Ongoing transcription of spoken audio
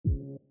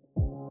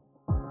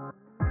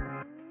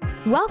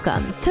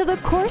Welcome to the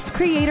Course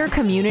Creator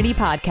Community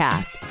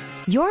Podcast.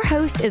 Your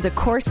host is a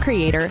course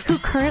creator who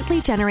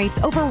currently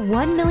generates over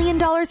 $1 million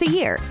a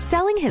year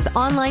selling his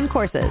online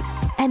courses.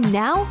 And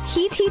now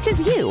he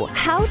teaches you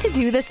how to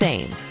do the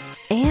same.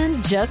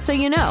 And just so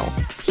you know,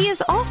 he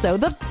is also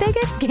the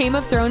biggest Game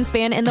of Thrones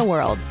fan in the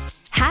world.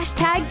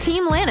 Hashtag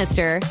Team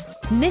Lannister,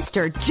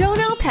 Mr.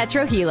 Jono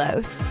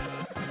Petrohilos.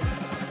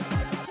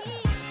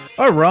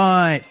 All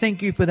right.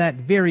 Thank you for that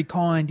very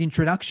kind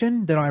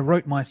introduction that I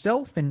wrote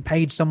myself and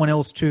paid someone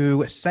else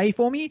to say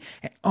for me.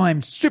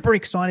 I'm super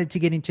excited to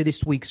get into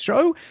this week's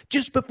show.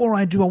 Just before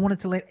I do, I wanted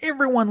to let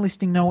everyone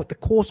listening know at the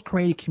Course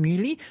Creator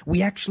Community,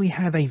 we actually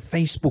have a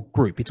Facebook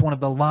group. It's one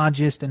of the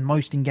largest and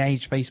most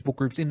engaged Facebook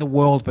groups in the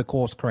world for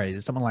course creators.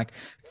 There's something like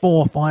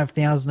 4,000 or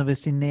 5,000 of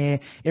us in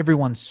there.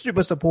 Everyone's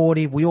super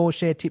supportive. We all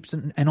share tips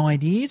and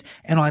ideas,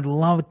 and I'd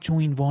love to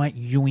invite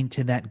you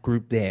into that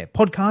group there.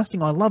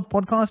 Podcasting, I love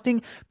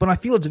podcasting, but I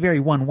feel it's very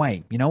one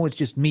way. You know, it's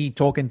just me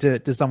talking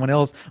to someone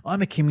else.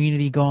 I'm a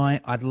community guy.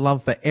 I'd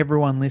love for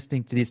everyone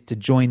listening to this to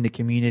join the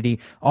community.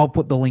 I'll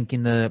put the link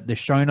in the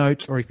show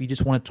notes, or if you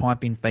just want to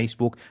type in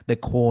Facebook, the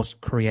Course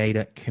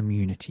Creator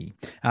Community.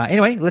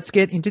 Anyway, let's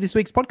get into this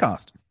week's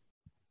podcast.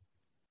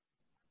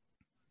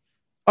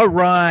 All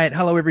right.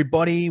 Hello,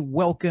 everybody.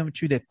 Welcome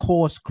to the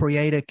Course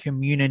Creator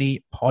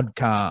Community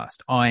Podcast.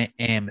 I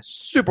am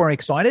super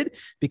excited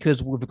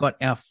because we've got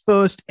our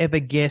first ever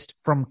guest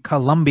from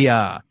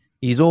Colombia.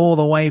 He's all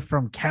the way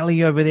from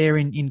Cali over there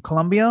in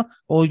Colombia.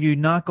 All you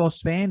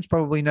Narcos fans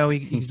probably know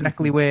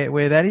exactly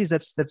where that is.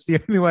 That's the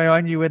only way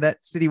I knew where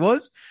that city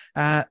was.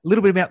 A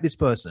little bit about this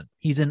person.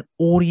 He's an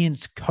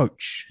audience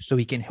coach, so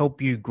he can help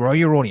you grow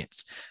your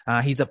audience.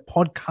 He's a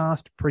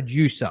podcast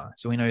producer,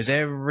 so he knows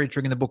every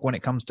trick in the book when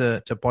it comes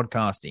to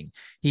podcasting.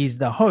 He's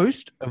the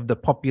host of the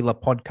popular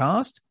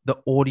podcast, the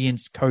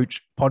Audience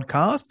Coach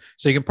Podcast.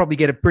 So you can probably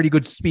get a pretty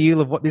good spiel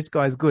of what this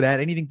guy's good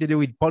at. Anything to do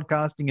with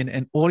podcasting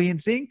and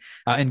audiencing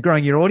and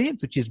growing your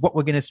audience, which is what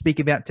we're going to speak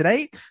about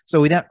today.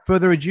 So without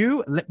further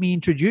ado, let me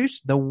introduce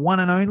the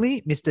one and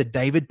only Mr.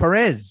 David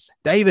Perez.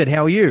 David,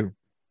 how are you?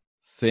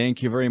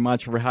 Thank you very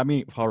much for having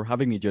me,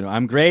 Jono.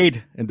 I'm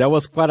great. And that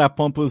was quite a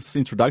pompous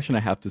introduction, I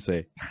have to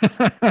say.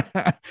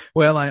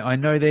 Well, I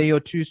know they're your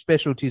two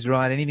specialties,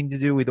 right? Anything to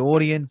do with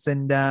audience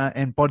and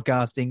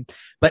podcasting.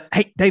 But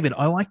hey, David,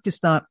 I like to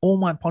start all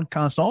my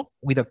podcasts off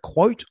with a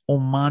quote or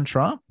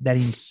mantra that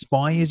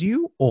inspires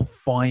you or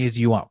fires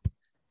you up.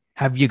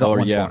 Have you got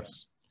one for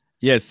us?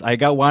 Yes, I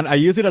got one. I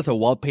use it as a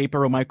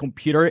wallpaper on my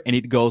computer, and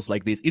it goes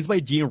like this. It's by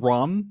Jim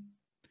Rohn,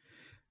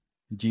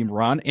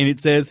 and it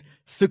says,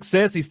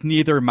 "Success is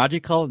neither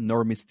magical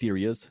nor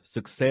mysterious.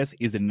 Success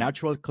is the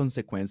natural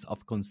consequence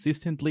of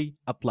consistently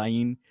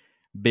applying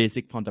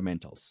basic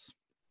fundamentals."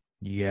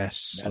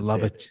 Yes, I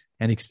love it.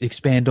 And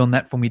expand on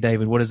that for me,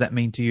 David. What does that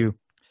mean to you?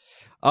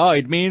 Oh,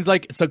 it means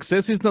like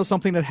success is not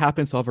something that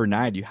happens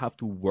overnight. You have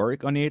to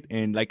work on it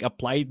and like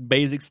apply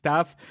basic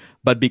stuff,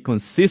 but be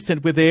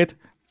consistent with it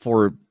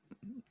for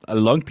a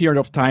long period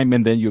of time,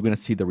 and then you're going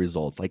to see the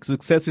results. Like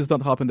success is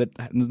not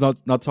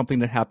something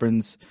that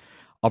happens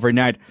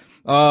overnight.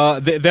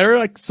 There are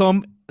like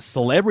some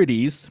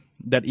celebrities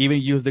that even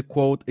use the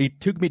quote,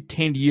 "It took me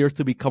 10 years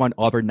to become an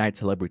overnight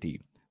celebrity."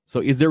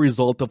 So it's the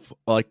result of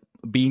like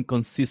being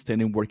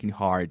consistent and working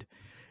hard,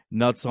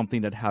 not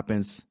something that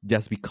happens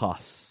just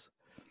because.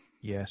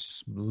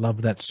 Yes,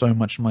 love that so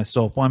much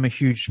myself. I'm a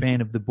huge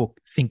fan of the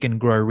book Think and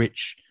Grow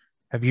Rich.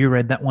 Have you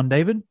read that one,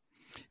 David?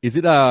 Is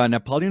it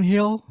Napoleon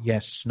Hill?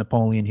 Yes,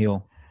 Napoleon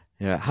Hill.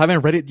 Yeah,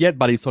 haven't read it yet,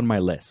 but it's on my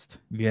list.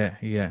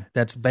 Yeah.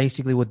 That's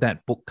basically what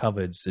that book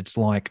covers. It's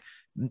like,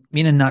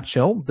 in a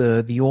nutshell,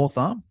 the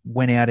author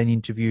went out and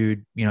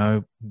interviewed,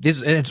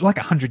 it's like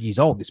 100 years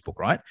old, this book,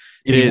 right?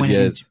 He went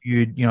and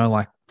interviewed,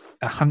 like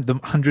the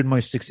 100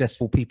 most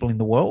successful people in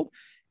the world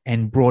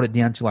and brought it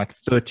down to like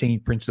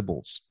 13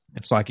 principles.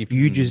 It's like, if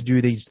you just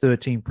do these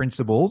 13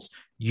 principles,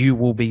 you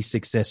will be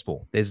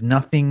successful. There's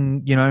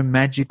nothing,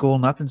 magical,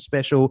 nothing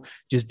special.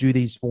 Just do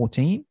these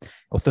 14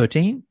 or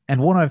 13.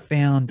 And what I've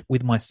found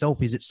with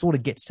myself is it sort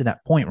of gets to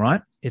that point,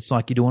 right? It's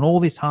like you're doing all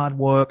this hard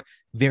work,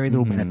 very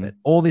little benefit.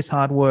 All this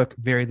hard work,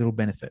 very little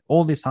benefit.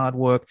 All this hard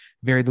work,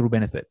 very little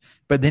benefit.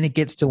 But then it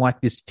gets to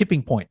like this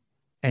tipping point,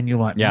 and you're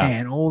like,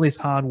 man, all this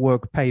hard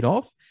work paid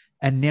off.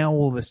 And now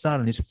all of a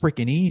sudden it's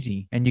freaking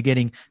easy. And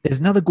there's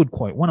another good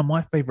quote. One of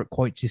my favorite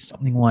quotes is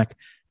something like,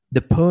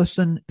 "The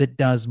person that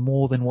does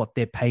more than what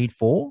they're paid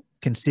for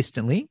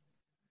consistently,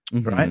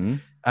 right,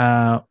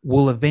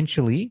 will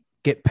eventually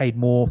get paid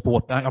more for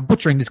what." I'm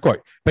butchering this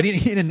quote, but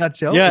in a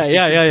nutshell,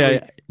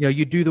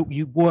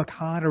 you work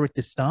harder at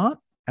the start,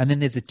 and then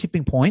there's a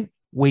tipping point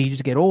where you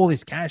just get all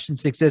this cash and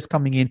success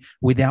coming in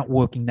without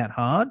working that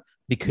hard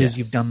because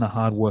you've done the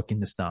hard work in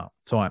the start.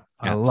 So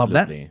I love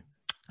that.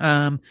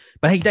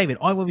 But hey, David,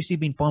 I've obviously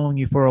been following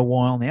you for a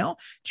while now.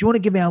 Do you want to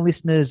give our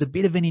listeners a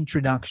bit of an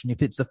introduction?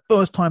 If it's the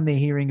first time they're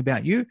hearing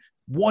about you,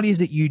 what is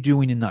it you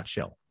do in a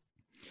nutshell?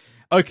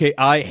 Okay,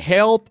 I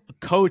help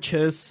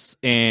coaches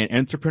and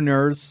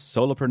entrepreneurs,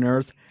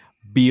 solopreneurs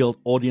build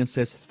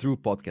audiences through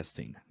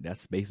podcasting.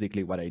 That's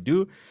basically what I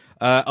do.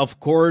 Of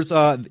course,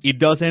 there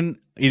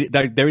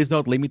is no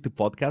limit to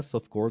podcasts.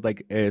 Of course,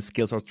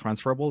 skills are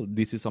transferable.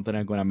 This is something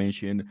I'm going to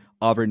mention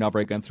over and over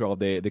again throughout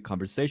the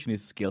conversation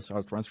is skills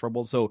are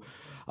transferable. So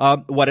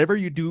whatever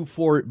you do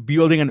for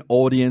building an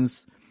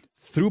audience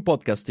through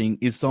podcasting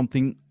is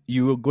something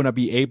you're going to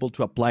be able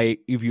to apply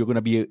if you're going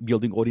to be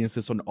building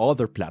audiences on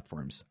other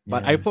platforms.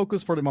 But I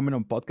focus for the moment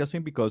on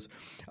podcasting because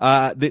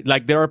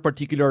there are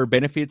particular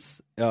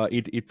benefits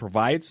it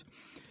provides.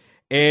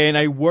 And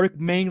I work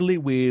mainly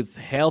with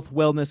health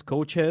wellness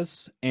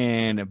coaches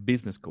and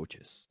business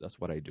coaches. That's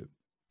what I do.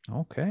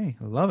 Okay,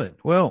 I love it.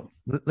 Well,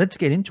 let's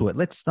get into it.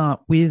 Let's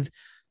start with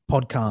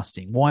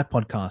podcasting. Why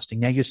podcasting?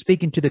 Now, you're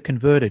speaking to the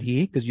converted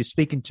here because you're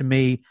speaking to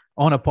me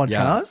on a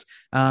podcast.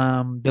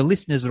 Yeah. The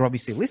listeners are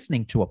obviously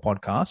listening to a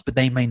podcast, but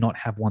they may not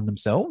have one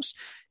themselves.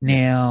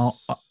 Now,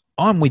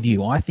 I'm with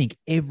you. I think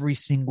every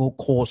single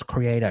course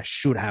creator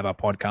should have a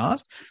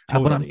podcast.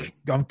 Totally.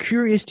 But I'm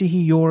curious to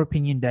hear your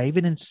opinion,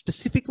 David, and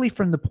specifically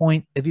from the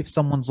point of if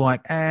someone's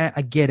like,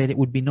 I get it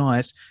would be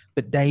nice,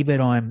 but David,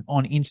 I'm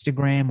on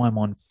Instagram, I'm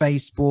on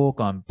Facebook,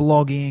 I'm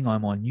blogging,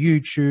 I'm on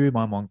YouTube,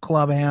 I'm on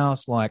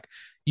Clubhouse. Like,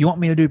 you want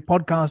me to do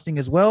podcasting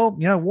as well?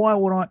 You know, why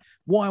would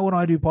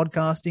I do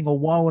podcasting, or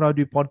why would I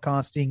do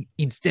podcasting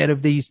instead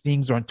of these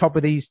things or on top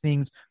of these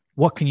things?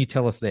 What can you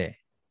tell us there?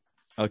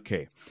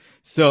 Okay.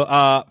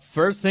 So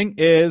first thing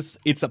is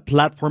it's a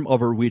platform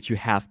over which you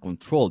have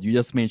control. You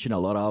just mentioned a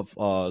lot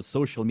of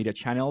social media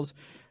channels,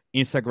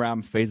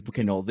 Instagram, Facebook,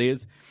 and all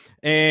this.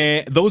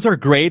 Those are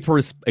great for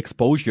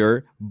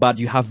exposure, but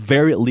you have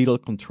very little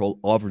control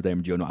over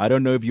them, Jono. I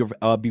don't know if you've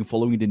been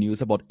following the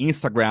news about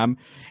Instagram.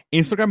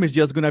 Instagram is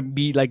just going to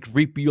be like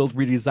rebuilt,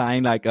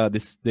 redesigned. Like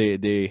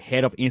the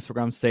head of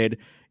Instagram said,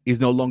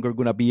 is no longer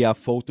going to be a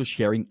photo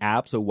sharing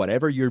app. So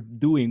whatever you're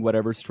doing,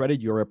 whatever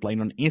strategy you're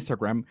applying on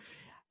Instagram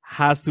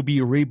has to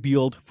be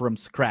rebuilt from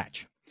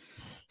scratch.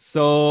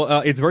 So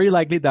it's very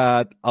likely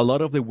that a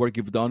lot of the work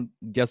you've done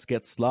just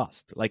gets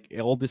lost. Like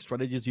all the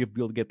strategies you've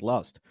built get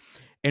lost.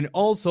 And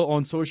also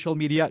on social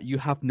media, you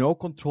have no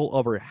control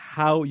over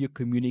how you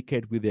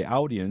communicate with the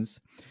audience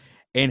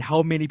and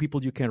how many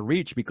people you can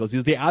reach, because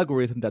it's the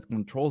algorithm that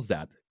controls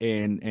that.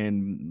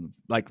 And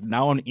like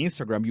now on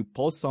Instagram, you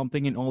post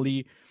something and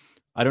only,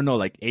 I don't know,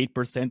 like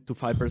 8% to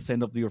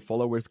 5% of your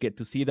followers get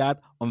to see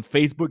that. On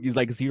Facebook, it's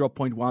like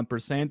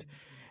 0.1%.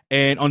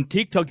 And on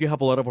TikTok, you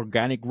have a lot of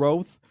organic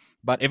growth,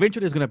 but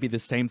eventually it's going to be the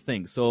same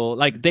thing. So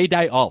like they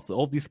die off.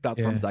 All these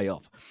platforms die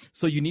off.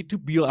 So you need to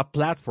build a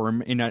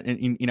platform in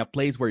a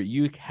place where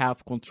you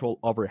have control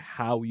over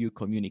how you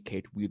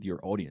communicate with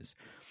your audience.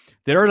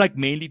 There are like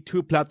mainly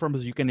two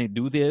platforms you can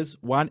do this.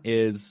 One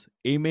is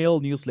email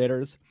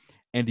newsletters,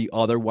 and the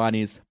other one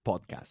is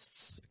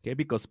podcasts. Okay,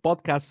 because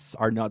podcasts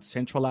are not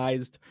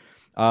centralized.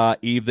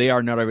 If they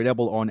are not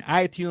available on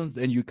iTunes,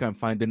 then you can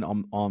find them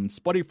on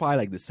Spotify,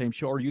 like the same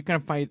show, or you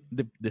can find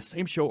the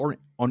same show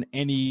on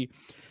any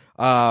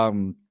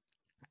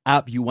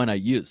app you want to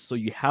use. So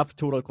you have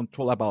total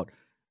control about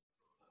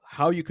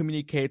how you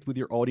communicate with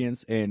your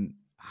audience and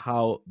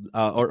how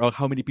or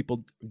how many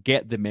people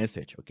get the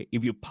message. Okay,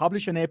 if you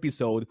publish an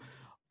episode,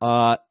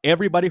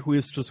 everybody who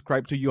is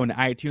subscribed to you on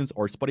iTunes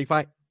or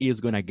Spotify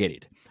is going to get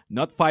it.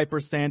 Not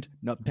 5%,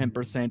 not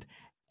 10%.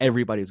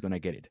 Everybody is going to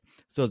get it.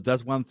 So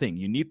that's one thing.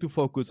 You need to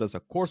focus as a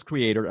course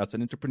creator, as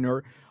an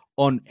entrepreneur,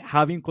 on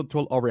having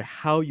control over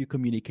how you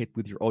communicate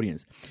with your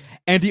audience.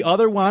 And the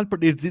other one,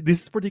 this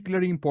is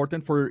particularly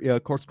important for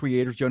course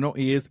creators, Jono,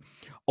 is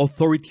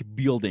authority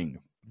building.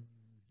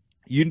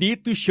 You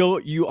need to show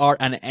you are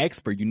an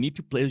expert. You need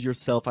to place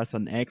yourself as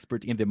an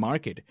expert in the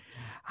market.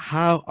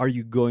 How are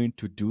you going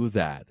to do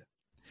that?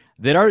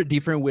 There are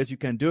different ways you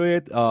can do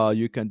it.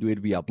 You can do it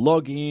via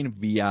blogging,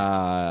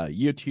 via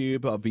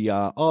YouTube,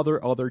 via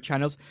other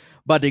channels.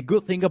 But the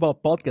good thing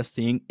about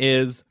podcasting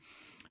is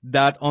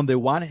that on the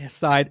one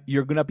side,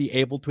 you're going to be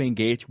able to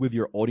engage with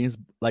your audience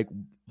like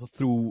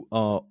through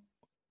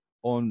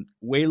on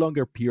way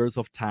longer periods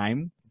of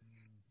time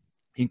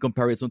in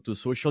comparison to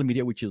social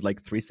media, which is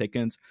like 3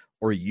 seconds,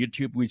 or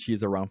YouTube, which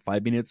is around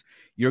 5 minutes.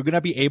 You're going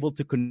to be able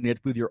to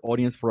connect with your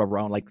audience for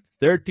around like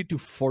 30 to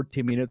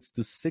 40 minutes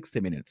to 60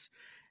 minutes.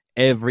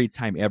 Every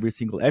time, every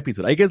single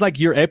episode. I guess like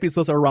your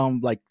episodes are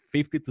around like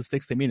 50 to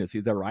 60 minutes.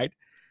 Is that right?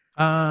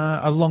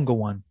 A longer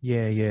one.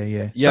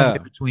 Yeah. Somewhere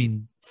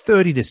between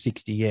 30 to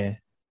 60.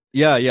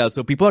 Yeah.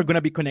 So people are going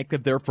to be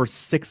connected there for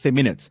 60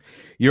 minutes.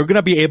 You're going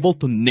to be able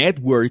to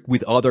network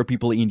with other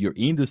people in your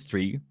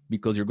industry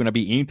because you're going to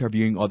be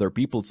interviewing other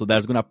people. So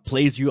that's going to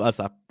place you as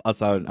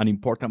an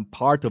important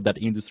part of that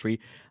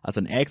industry, as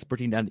an expert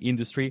in that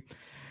industry.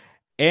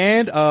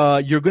 And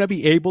you're going to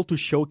be able to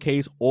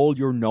showcase all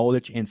your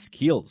knowledge and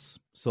skills.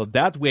 So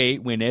that way,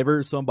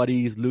 whenever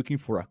somebody is looking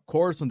for a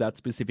course on that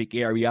specific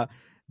area,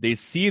 they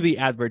see the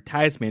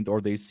advertisement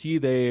or they see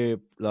the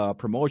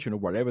promotion or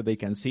whatever they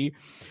can see.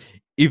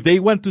 If they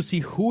want to see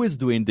who is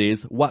doing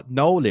this, what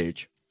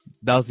knowledge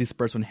does this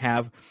person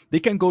have, they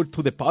can go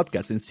to the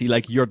podcast and see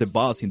like you're the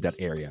boss in that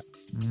area.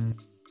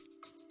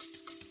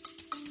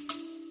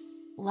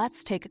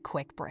 Let's take a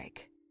quick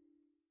break.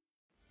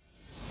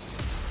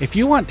 If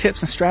you want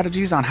tips and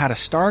strategies on how to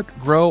start,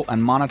 grow,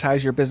 and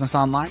monetize your business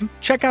online,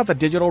 check out the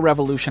Digital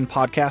Revolution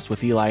podcast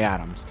with Eli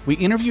Adams. We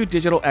interview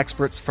digital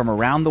experts from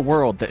around the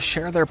world that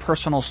share their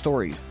personal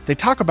stories. They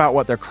talk about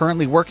what they're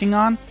currently working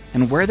on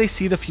and where they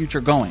see the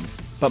future going.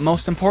 But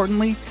most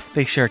importantly,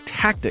 they share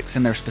tactics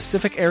in their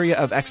specific area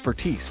of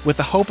expertise with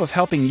the hope of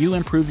helping you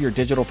improve your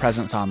digital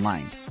presence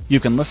online. You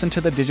can listen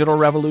to the Digital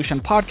Revolution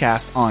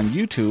podcast on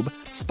YouTube,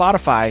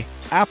 Spotify,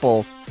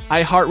 Apple,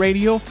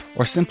 iHeartRadio,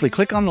 or simply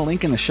click on the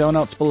link in the show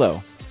notes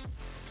below.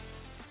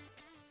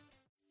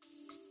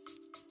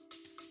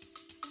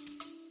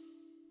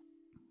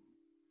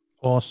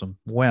 Awesome.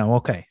 Wow.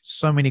 Okay.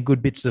 So many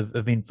good bits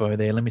of info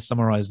there. Let me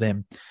summarize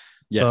them.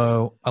 Yes.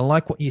 So I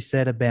like what you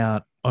said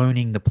about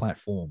owning the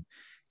platform,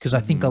 because I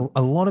think a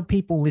lot of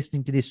people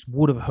listening to this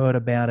would have heard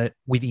about it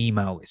with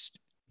email list.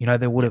 You know,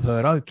 they would have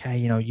heard, okay,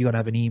 you know, you got to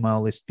have an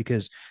email list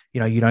because, you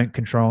know, you don't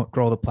control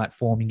the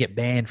platform. You get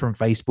banned from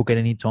Facebook at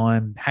any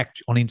time,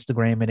 hacked on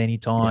Instagram at any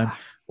time,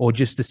 or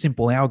just the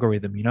simple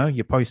algorithm, you know,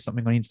 you post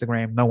something on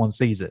Instagram, no one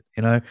sees it,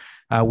 you know,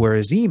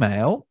 whereas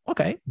email,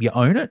 okay, you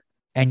own it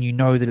and you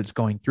know that it's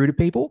going through to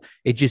people.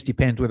 It just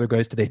depends whether it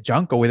goes to their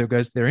junk or whether it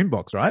goes to their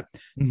inbox, right?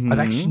 I've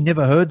actually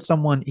never heard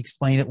someone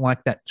explain it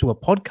like that to a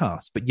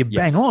podcast, but you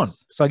bang on.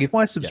 So like if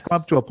I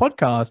subscribe to a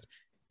podcast,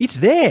 it's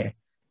there.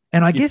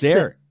 And I guess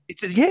there.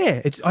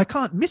 I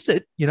can't miss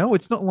it. You know,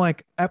 it's not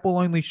like Apple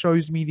only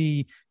shows me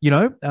the, you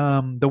know,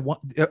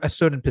 a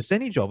certain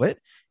percentage of it.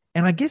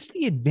 And I guess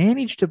the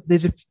advantage to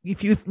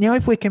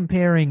if we're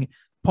comparing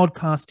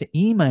podcast to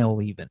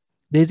email, even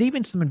there's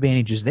even some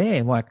advantages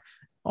there. Like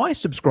I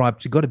subscribe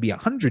to got to be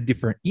 100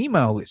 different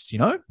email lists. You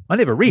know, I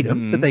never read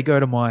them, but they go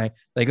to my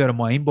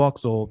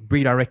inbox or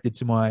redirected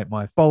to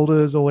my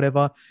folders or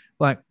whatever.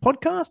 Like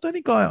podcast, I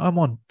think I'm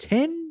on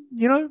 10.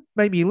 You know,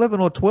 maybe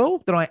 11 or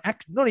 12 that I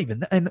not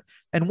even,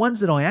 and ones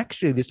that I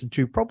actually listen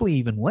to probably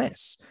even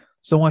less.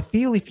 So I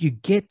feel if you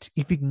can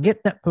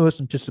get that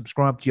person to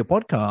subscribe to your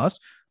podcast,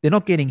 they're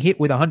not getting hit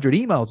with 100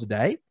 emails a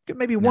day. Get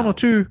maybe one or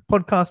two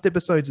podcast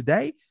episodes a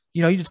day.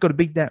 You know, you just got to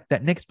beat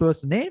that next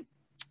person there.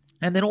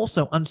 And then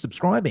also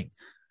unsubscribing.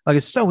 Like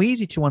it's so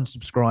easy to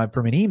unsubscribe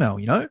from an email,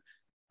 you know.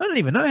 I don't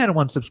even know how to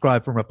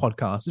unsubscribe from a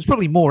podcast. It's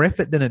probably more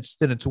effort than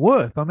it's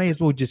worth. I may as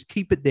well just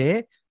keep it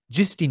there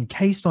just in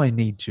case I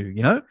need to,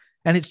 you know?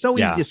 And it's so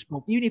easy to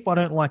scroll. Even if I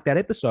don't like that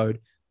episode,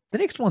 the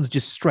next one's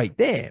just straight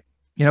there,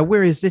 you know?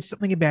 Whereas there's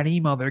something about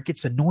email that it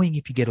gets annoying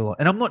if you get a lot.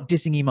 And I'm not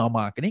dissing email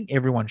marketing.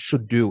 Everyone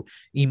should do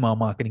email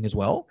marketing as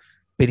well.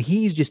 But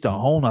here's just a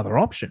whole nother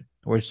option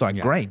where it's like,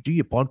 great, do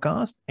your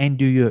podcast and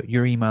do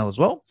your email as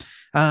well.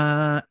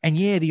 And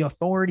the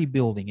authority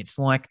building. It's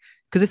like,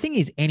 because the thing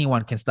is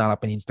anyone can start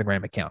up an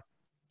Instagram account.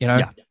 You know,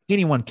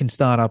 anyone can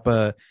start up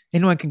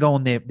anyone can go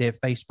on their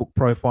Facebook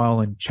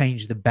profile and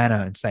change the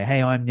banner and say,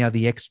 hey, I'm now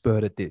the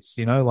expert at this,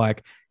 you know,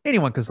 like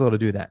anyone can sort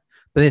of do that.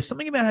 But there's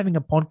something about having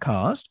a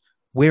podcast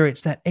where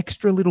it's that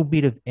extra little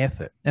bit of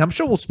effort. And I'm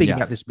sure we'll speak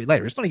about this a bit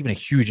later. It's not even a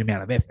huge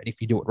amount of effort if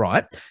you do it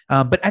right.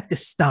 But at the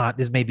start,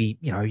 there's maybe,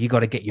 you know, you got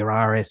to get your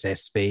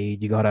RSS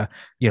feed. You got to,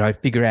 you know,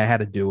 figure out how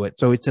to do it.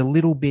 So it's a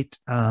little bit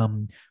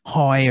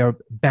higher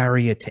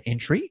barrier to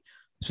entry.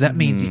 So that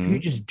means if you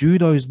just do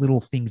those little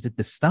things at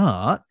the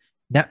start,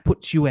 that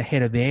puts you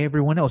ahead of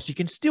everyone else. You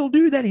can still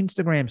do that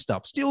Instagram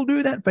stuff, still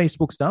do that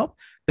Facebook stuff,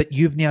 but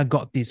you've now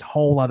got this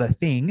whole other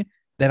thing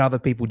that other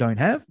people don't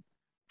have.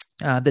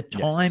 The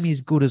time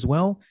is good as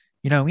well.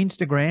 You know,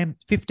 Instagram,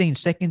 15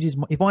 seconds is,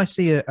 if I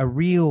see a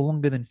reel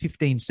longer than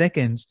 15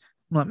 seconds,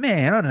 I'm like,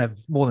 man, I don't have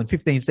more than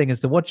 15 seconds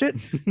to watch it.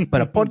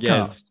 But a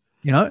podcast,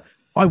 you know,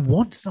 I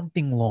want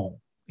something long.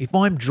 If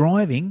I'm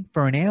driving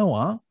for an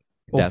hour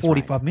or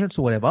 45 minutes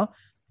or whatever,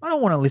 I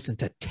don't want to listen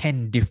to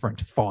 10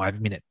 different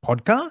 5-minute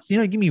podcasts. You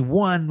know, give me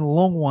one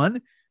long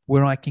one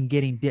where I can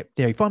get in depth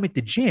there. If I'm at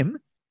the gym,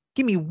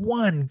 give me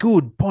one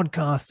good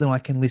podcast that I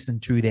can listen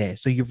to there.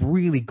 So you've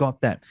really got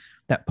that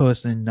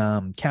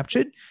person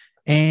captured.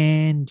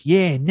 And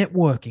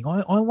networking.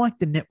 I like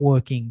the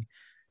networking.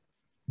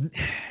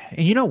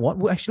 And you know what?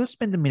 Well, actually, let's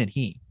spend a minute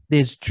here.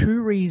 There's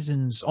two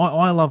reasons.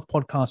 I love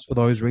podcasts for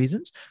those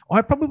reasons.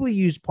 I probably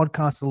use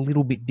podcasts a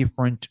little bit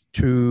different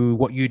to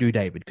what you do,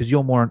 David, because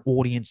you're more an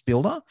audience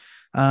builder.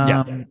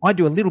 I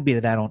do a little bit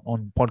of that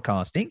on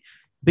podcasting,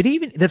 but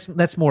even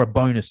that's more a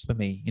bonus for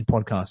me in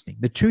podcasting.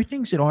 The two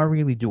things that I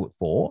really do it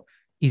for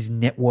is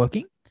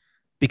networking,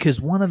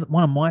 because one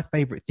of my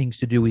favorite things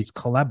to do is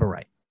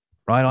collaborate.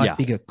 Right. I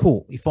figure,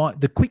 cool.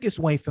 The quickest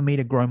way for me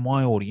to grow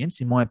my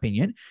audience, in my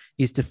opinion,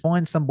 is to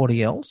find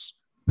somebody else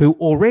who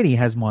already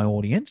has my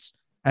audience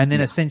and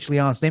then essentially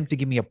ask them to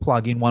give me a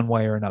plug in one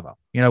way or another.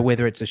 You know,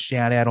 whether it's a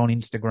shout out on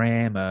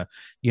Instagram,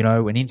 you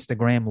know, an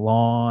Instagram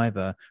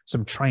live,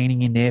 some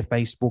training in their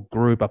Facebook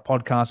group, a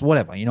podcast,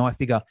 whatever. You know, I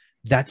figure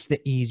that's the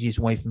easiest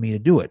way for me to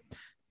do it.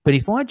 But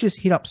if I just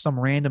hit up some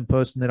random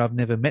person that I've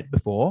never met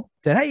before,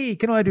 say, hey,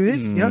 can I do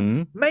this? You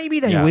know, maybe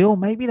they will,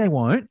 maybe they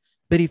won't.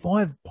 But if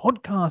I've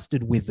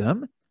podcasted with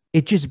them,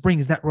 it just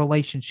brings that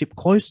relationship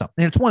closer.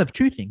 And it's one of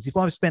two things. If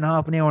I've spent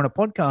half an hour on a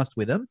podcast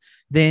with them,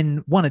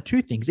 then one of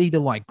two things, either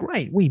like,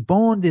 great, we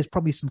bond, there's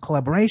probably some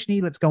collaboration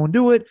here, let's go and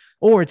do it.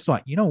 Or it's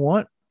like, you know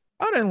what?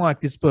 I don't like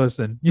this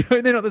person.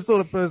 They're not the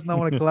sort of person I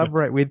want to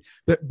collaborate with.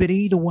 But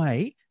either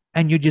way,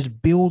 and you're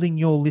just building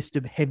your list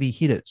of heavy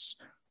hitters.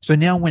 So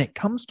now when it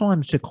comes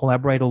time to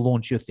collaborate or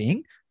launch your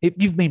thing, if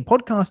you've been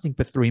podcasting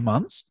for 3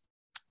 months,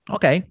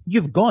 okay,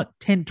 you've got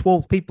 10,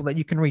 12 people that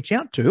you can reach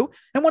out to.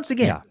 And once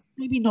again,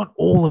 maybe not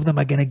all of them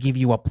are going to give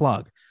you a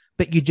plug,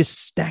 but you're just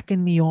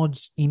stacking the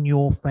odds in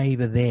your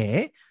favor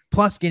there,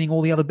 plus getting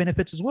all the other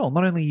benefits as well.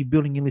 Not only are you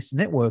building your list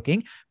and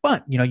networking,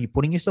 but, you're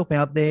putting yourself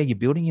out there, you're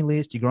building your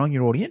list, you're growing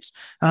your audience.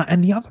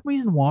 And the other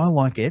reason why I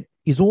like it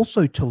is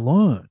also to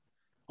learn.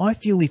 I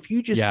feel if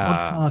you just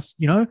podcast,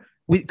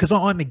 because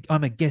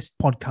I'm a guest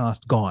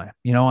podcast guy.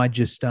 I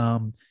just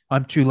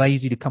I'm too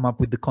lazy to come up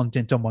with the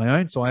content on my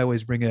own, so I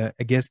always bring a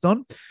guest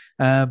on.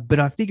 But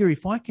I figure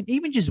if I can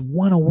even just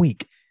one a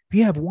week, if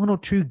you have 1 or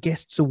 2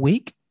 guests a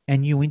week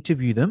and you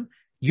interview them,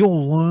 you're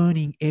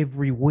learning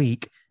every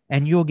week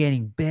and you're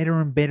getting better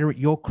and better at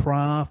your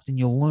craft and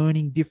you're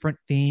learning different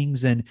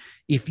things. And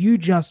if you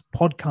just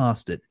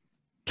podcasted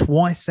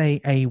twice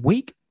a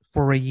week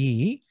for a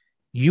year,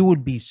 you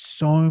would be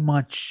so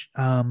much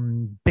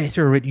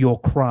better at your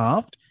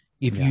craft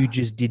if you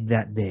just did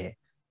that there.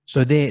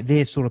 So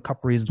there's sort of a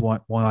couple of reasons why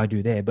I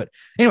do there. But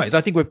anyways,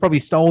 I think we've probably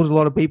stalled a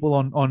lot of people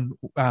on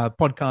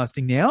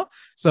podcasting now.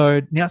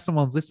 So now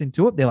someone's listening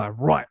to it. They're like,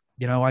 right,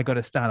 I got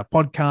to start a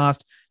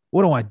podcast.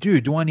 What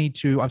do? Do I need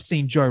to, I've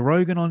seen Joe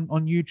Rogan on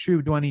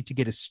YouTube. Do I need to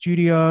get a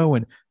studio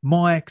and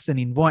mics and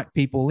invite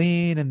people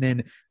in and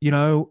then,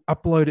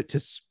 upload it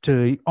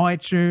to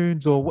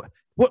iTunes or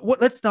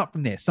what? Let's start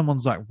from there.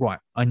 Someone's like, right,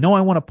 I know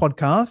I want a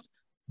podcast,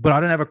 but I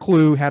don't have a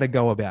clue how to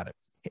go about it.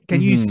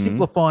 Can you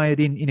simplify it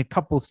in a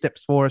couple of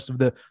steps for us of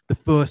the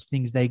first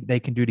things they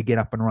can do to get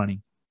up and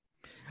running?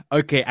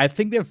 Okay, I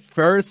think the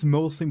first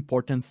most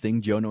important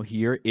thing, Jono,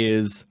 here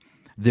is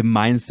the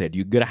mindset.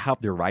 You gotta have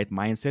the right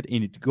mindset,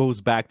 and it goes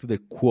back to the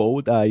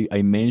quote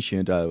I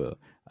mentioned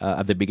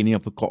at the beginning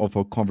of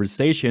a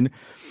conversation.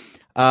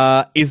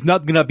 It's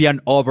not gonna be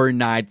an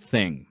overnight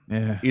thing.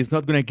 It's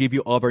not gonna give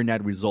you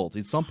overnight results.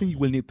 It's something you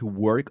will need to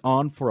work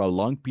on for a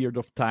long period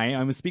of time.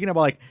 I'm speaking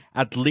about like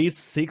at least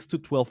 6 to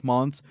 12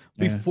 months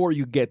before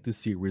you get to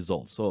see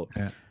results. So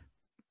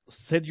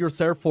set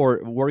yourself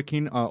for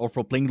working or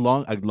for playing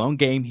a long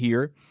game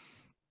here,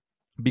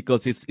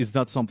 because it's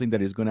not something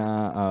that is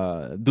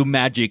gonna do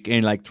magic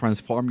and like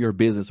transform your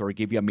business or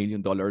give you $1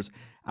 million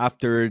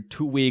after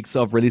 2 weeks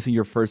of releasing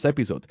your first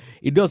episode.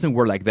 It doesn't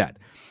work like that.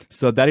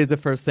 So that is the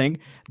first thing.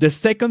 The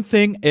second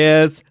thing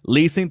is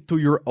listen to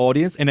your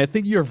audience. And I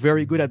think you're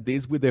very good at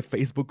this with the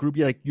Facebook group.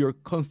 You're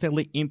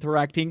constantly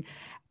interacting,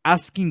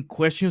 asking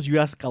questions. You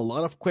ask a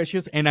lot of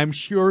questions, and I'm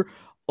sure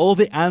all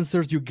the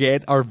answers you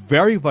get are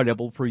very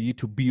valuable for you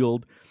to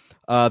build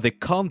the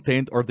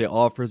content or the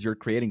offers you're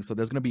creating. So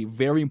that's going to be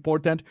very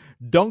important.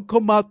 Don't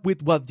come up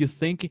with what you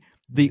think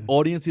the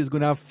audience is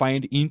going to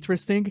find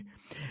interesting.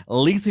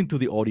 Listen to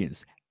the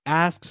audience.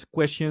 Ask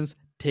questions,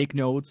 take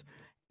notes,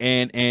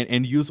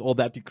 and use all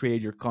that to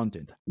create your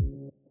content.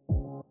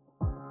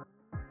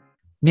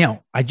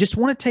 Now, I just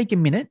want to take a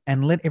minute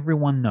and let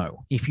everyone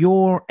know, if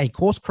you're a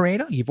course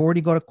creator, you've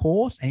already got a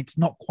course and it's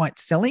not quite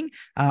selling,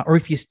 or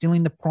if you're still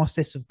in the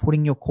process of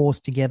putting your course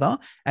together,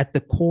 at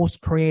the Course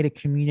Creator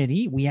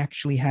community, we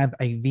actually have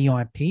a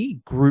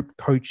VIP group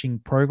coaching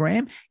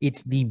program.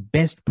 It's the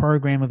best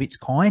program of its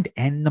kind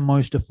and the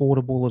most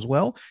affordable as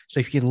well. So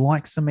if you'd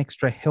like some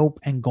extra help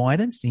and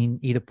guidance in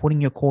either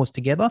putting your course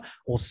together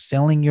or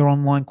selling your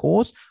online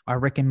course, I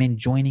recommend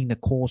joining the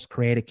Course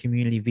Creator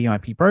community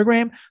VIP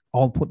program.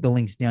 I'll put the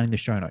links down in the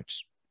show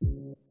notes.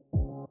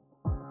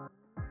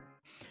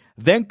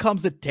 Then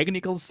comes the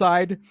technical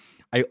side.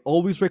 I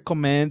always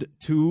recommend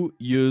to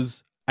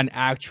use an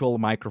actual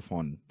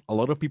microphone. A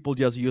lot of people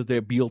just use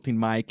their built-in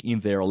mic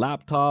in their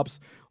laptops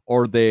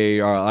or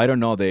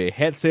the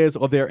headsets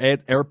or their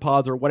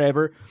AirPods or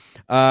whatever.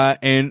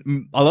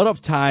 And a lot of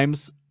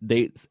times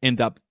they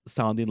end up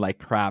sounding like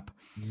crap.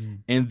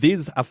 And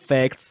this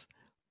affects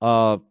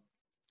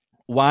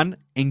one,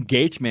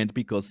 engagement,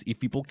 because if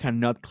people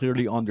cannot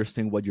clearly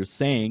understand what you're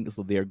saying,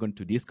 so they are going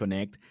to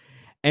disconnect.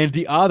 And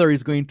the other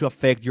is going to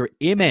affect your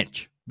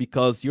image,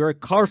 because you're a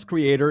course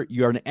creator,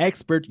 you're an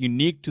expert, you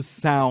need to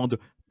sound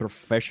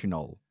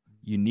professional.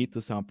 You need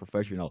to sound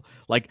professional.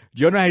 Like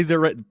Jonah has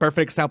the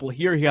perfect example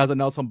here. He has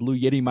an awesome Blue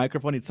Yeti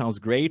microphone. It sounds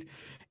great.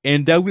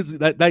 And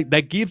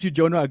that gives you,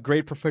 Jonah, a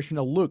great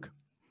professional look.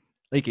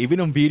 Like even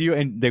on video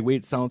and the way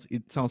it sounds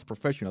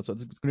professional. So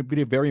it's going to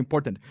be very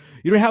important.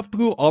 You don't have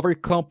to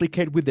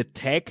overcomplicate with the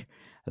tech.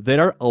 There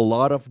are a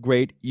lot of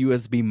great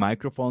USB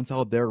microphones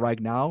out there right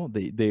now.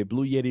 The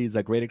Blue Yeti is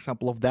a great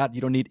example of that. You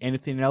don't need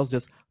anything else,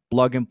 just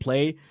plug and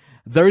play.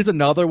 There is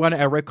another one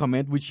I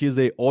recommend, which is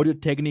the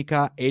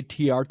Audio-Technica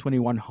ATR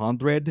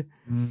 2100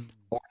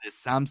 or the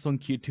Samsung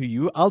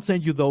Q2U. I'll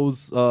send you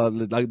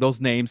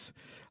those names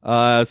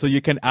so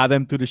you can add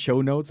them to the show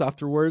notes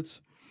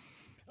afterwards.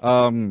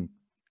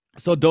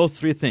 So those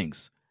three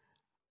things: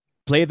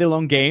 play the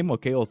long game,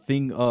 okay, or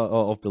think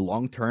of the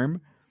long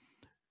term.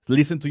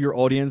 Listen to your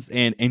audience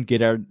and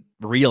get a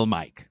real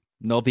mic,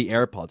 not the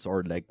AirPods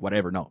or like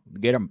whatever. No,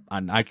 get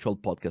an actual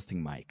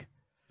podcasting mic.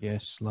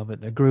 Yes, love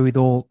it. Agree with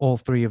all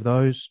three of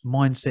those.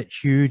 Mindset's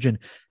huge, and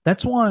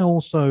that's why I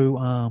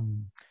also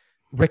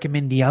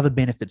recommend the other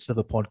benefits of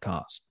a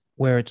podcast,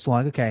 where it's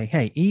like, okay,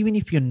 hey, even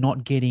if you're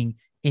not getting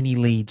any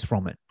leads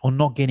from it or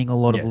not getting a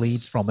lot of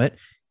leads from it,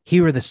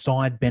 here are the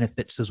side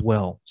benefits as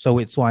well. So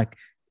it's like,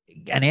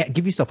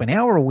 give yourself an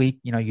hour a week,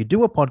 you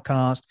do a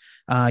podcast,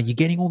 you're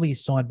getting all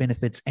these side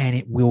benefits, and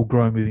it will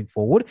grow moving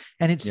forward.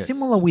 And it's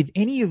similar with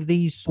any of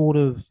these sort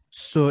of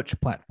search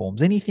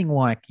platforms, anything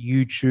like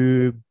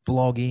YouTube,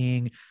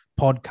 blogging,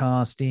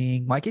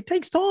 podcasting. Like, it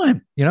takes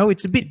time,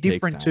 it's a bit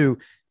different to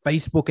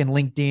Facebook and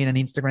LinkedIn and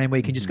Instagram, where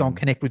you can just go and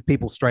connect with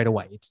people straight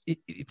away.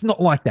 It's not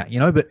like that,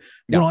 but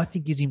what I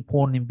think is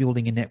important in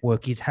building a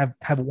network is have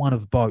one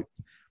of both.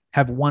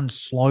 Have one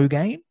slow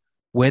game,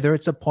 whether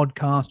it's a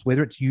podcast,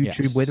 whether it's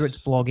YouTube, whether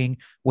it's blogging,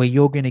 where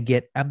you're going to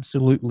get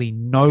absolutely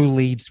no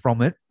leads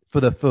from it for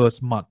the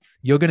first month.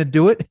 You're going to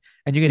do it,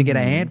 and you're going to get a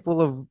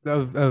handful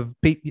of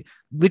people.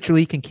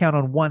 Literally, you can count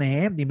on one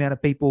hand the amount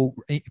of people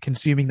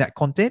consuming that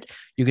content.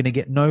 You're going to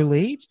get no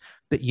leads,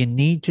 but you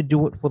need to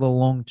do it for the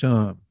long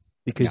term,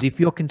 because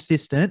if you're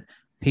consistent,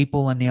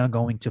 people are now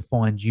going to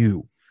find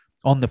you.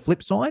 On the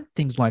flip side,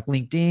 things like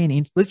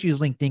LinkedIn, let's use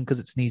LinkedIn because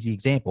it's an easy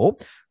example.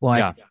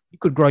 You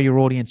could grow your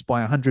audience by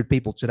 100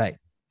 people today.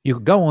 You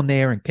could go on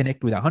there and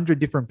connect with 100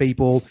 different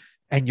people,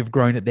 and you've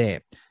grown it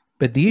there.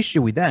 But the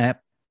issue with that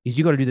is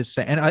you got to do the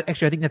same. And I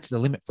think that's the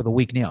limit for the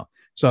week now.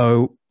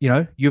 So,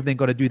 you've then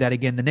got to do that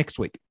again the next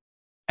week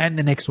and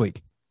the next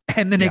week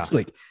and the next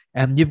week.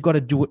 And you've got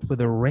to do it for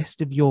the rest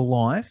of your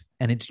life.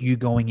 And it's you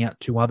going out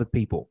to other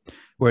people.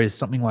 Whereas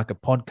something like a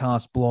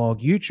podcast,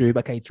 blog, YouTube,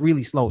 okay, it's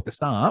really slow at the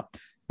start.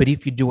 But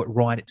if you do it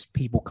right, it's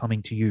people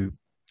coming to you.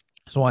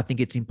 So I think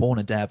it's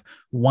important to have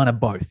one of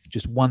both,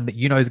 just one that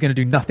is going to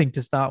do nothing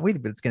to start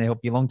with, but it's going to help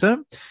you long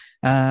term.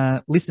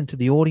 Listen to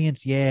the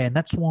audience, and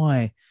that's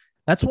why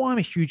I'm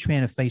a huge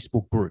fan of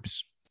Facebook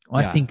groups.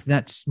 I think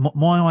that's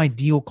my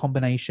ideal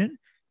combination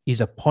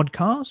is a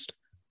podcast,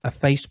 a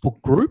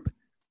Facebook group,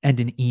 and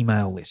an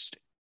email list.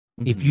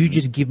 If you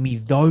just give me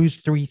those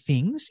three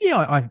things,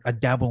 I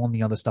dabble on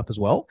the other stuff as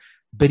well.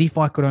 But if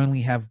I could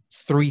only have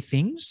three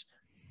things,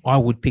 I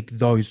would pick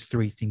those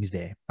three things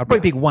there. I'd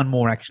probably pick one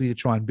more actually to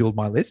try and build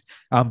my list.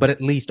 But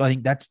at least I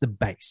think that's the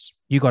base.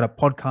 You got a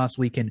podcast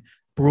where you can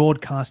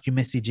broadcast your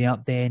message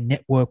out there,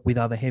 network with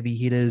other heavy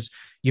hitters.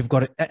 You've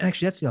got it. And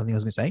actually, that's the other thing I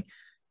was going to say.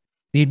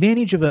 The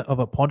advantage of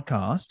a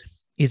podcast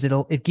is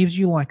it gives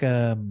you like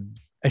a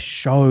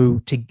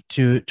show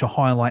to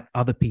highlight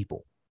other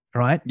people,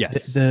 right?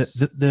 Yes.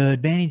 The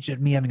advantage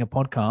of me having a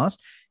podcast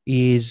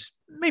is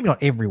maybe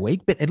not every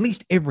week, but at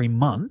least every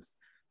month.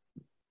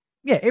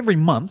 Yeah, every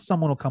month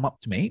someone will come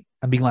up to me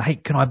and be like, "Hey,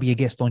 can I be a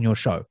guest on your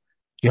show?"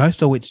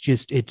 So it's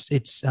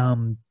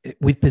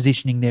with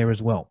positioning there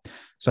as well.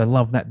 So I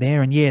love that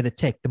there. And the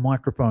tech, the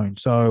microphone.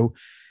 So,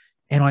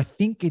 and I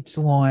think it's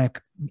like,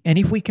 and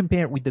if we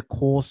compare it with the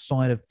course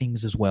side of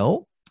things as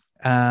well,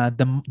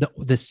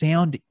 the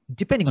sound,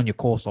 depending on your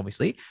course,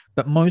 obviously,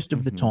 but most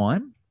of the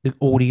time, the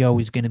audio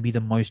is going to be the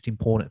most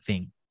important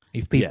thing.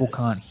 If people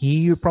can't hear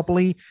you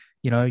properly,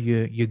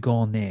 you're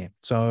gone there.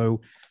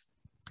 So,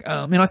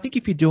 and I think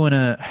if you're doing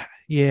and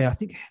I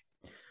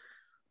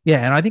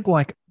think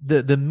like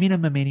the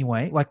minimum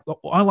anyway, like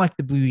I like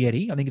the Blue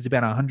Yeti. I think it's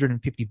about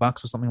 $150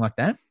 or something like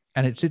that.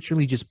 And it's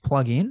literally just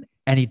plug in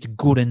and it's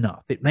good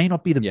enough. It may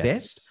not be the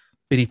best,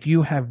 but if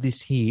you have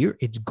this here,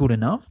 it's good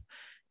enough.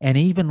 And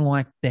even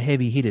like the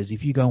heavy hitters,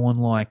 if you go on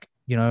like,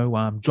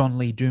 John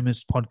Lee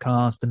Dumas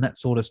podcast and that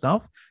sort of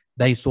stuff,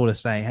 they sort of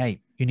say,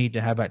 hey, you need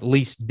to have at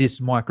least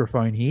this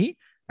microphone here.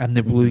 And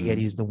the Blue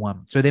Yeti is the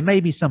one. So there may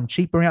be some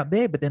cheaper out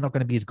there, but they're not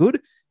going to be as good.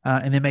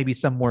 And there may be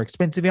some more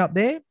expensive out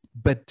there,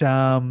 but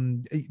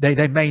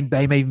they may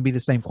even be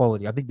the same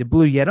quality. I think the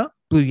Blue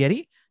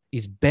Yeti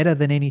is better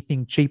than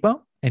anything cheaper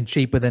and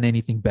cheaper than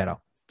anything better.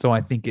 So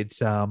I think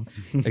it's a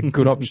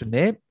good option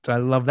there. So I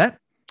love that.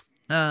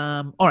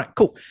 All right,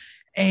 cool.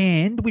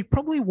 And we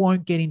probably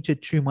won't get into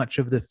too much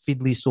of the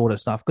fiddly sort of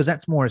stuff because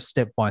that's more a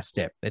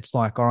step-by-step. It's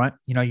like, all right,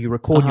 you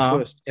record your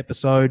first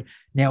episode.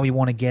 Now we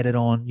want to get it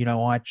on,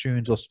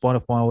 iTunes or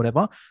Spotify or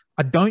whatever.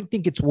 I don't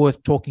think it's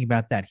worth talking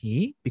about that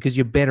here because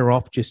you're better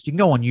off you can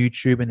go on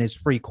YouTube and there's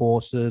free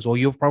courses, or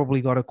you've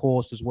probably got a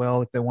course as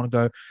well if they want to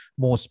go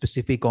more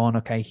specific on,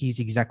 okay, here's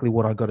exactly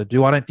what I got to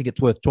do. I don't think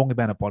it's worth talking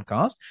about a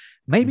podcast.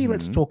 Maybe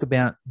let's talk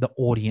about the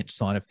audience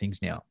side of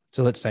things now.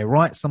 So let's say,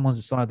 right, someone's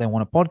decided they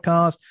want a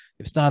podcast.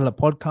 They've started a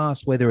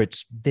podcast, whether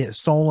it's their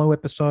solo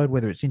episode,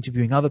 whether it's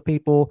interviewing other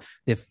people.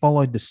 They've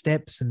followed the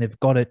steps and they've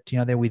got it,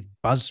 they're with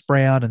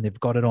Buzzsprout and they've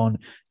got it on,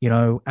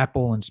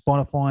 Apple and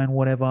Spotify and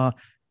whatever.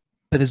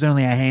 But there's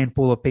only a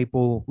handful of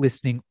people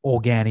listening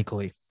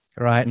organically,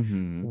 right?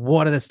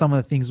 What are some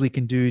of the things we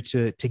can do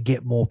to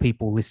get more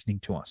people listening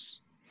to us?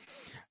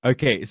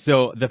 Okay,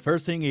 so the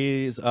first thing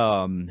is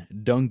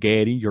don't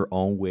get in your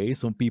own way.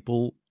 Some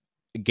people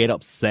get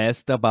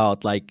obsessed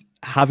about like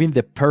having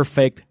the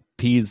perfect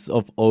piece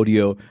of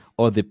audio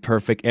or the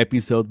perfect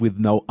episode with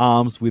no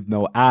arms, with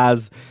no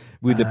ads,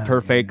 with the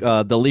perfect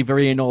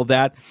delivery and all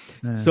that.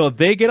 So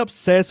they get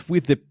obsessed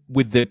with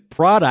the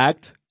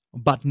product,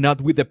 but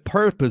not with the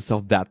purpose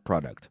of that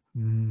product.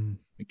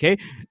 Okay.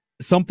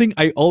 Something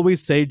I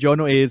always say,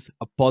 Jono, is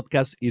a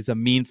podcast is a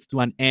means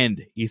to an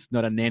end. It's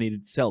not an end in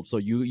itself. So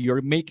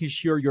you're making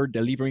sure you're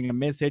delivering a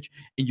message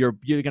and you're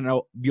building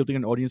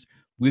an audience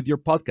with your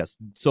podcast.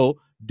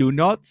 So do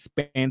not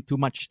spend too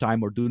much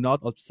time or do not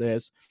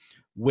obsess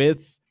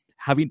with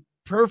having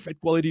perfect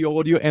quality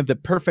audio and the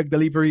perfect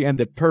delivery and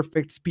the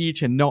perfect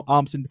speech and no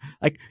arms. And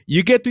like,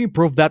 you get to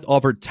improve that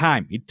over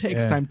time. It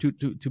takes time to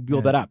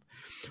build that up.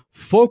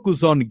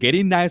 Focus on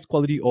getting nice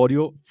quality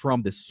audio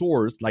from the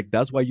source. Like,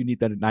 that's why you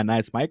need a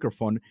nice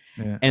microphone.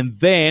 And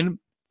then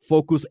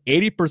focus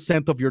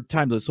 80% of your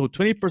time. So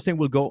 20%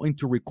 will go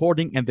into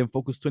recording, and then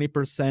focus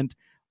 20%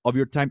 of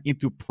your time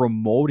into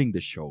promoting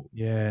the show.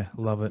 Yeah,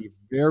 love it.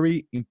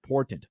 Very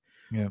important.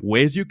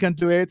 Ways you can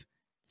do it.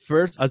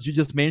 First, as you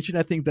just mentioned,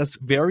 I think that's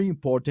very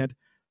important.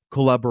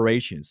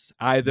 Collaborations,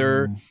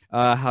 either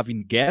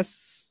having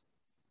guests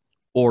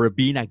or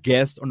being a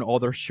guest on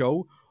other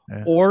show,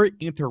 or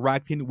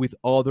interacting with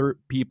other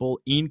people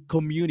in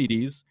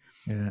communities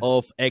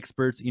of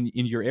experts in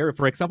your area.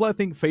 For example, I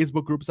think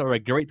Facebook groups are a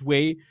great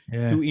way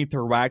to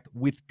interact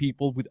with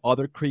people, with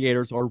other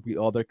creators, or with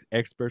other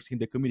experts in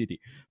the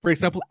community. For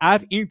example,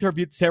 I've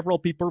interviewed several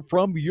people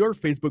from your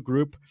Facebook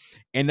group,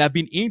 and I've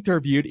been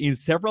interviewed in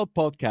several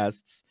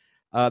podcasts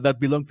that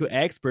belong to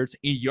experts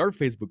in your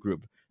Facebook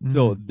group.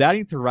 So that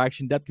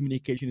interaction, that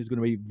communication is going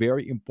to be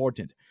very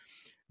important.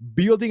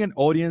 Building an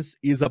audience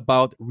is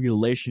about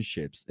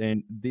relationships,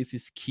 and this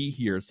is key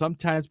here.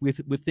 Sometimes we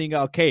think,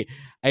 okay,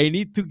 I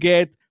need to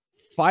get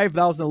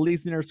 5,000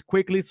 listeners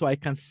quickly so I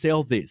can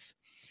sell this.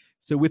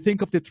 So we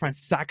think of the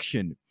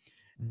transaction.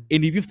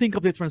 And if you think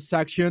of the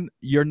transaction,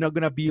 you're not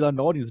going to build an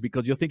audience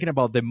because you're thinking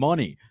about the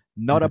money,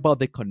 not about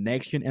the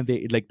connection and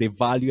the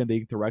value and the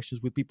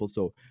interactions with people.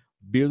 So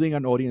building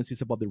an audience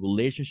is about the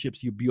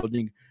relationships you're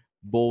building,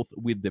 both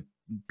with the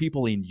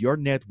people in your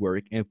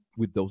network and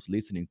with those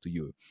listening to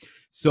you.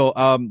 So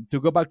to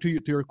go back to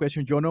your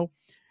question, Jono,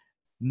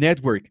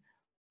 network,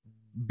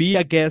 be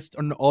a guest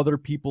on other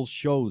people's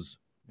shows.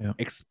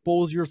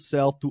 Expose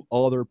yourself to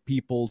other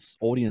people's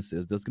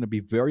audiences. That's going to be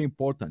very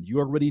important. You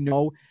already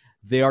know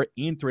they are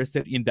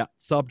interested in that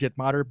subject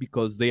matter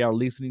because they are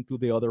listening to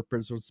the other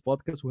person's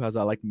podcast who has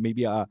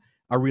maybe a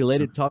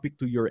related topic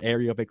to your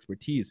area of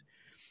expertise.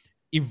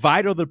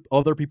 Invite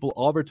other people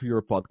over to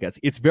your podcast.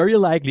 It's very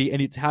likely, and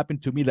it's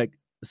happened to me, like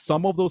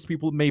some of those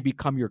people may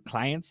become your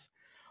clients,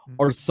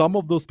 or some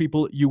of those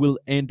people you will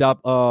end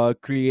up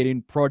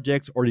creating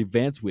projects or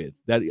events with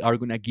that are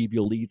going to give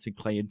you leads and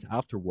clients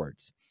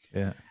afterwards.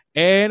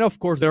 And of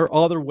course, there are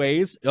other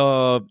ways.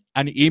 An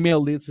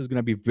email list is going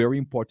to be very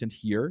important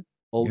here.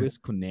 Always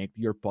connect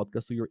your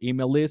podcast to your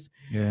email list.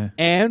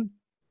 And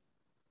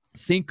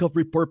think of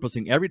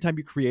repurposing. Every time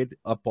you create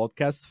a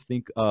podcast,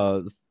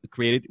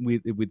 create it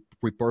with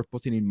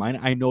repurposing in mind.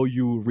 I know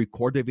you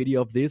record a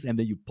video of this and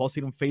then you post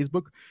it on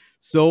Facebook.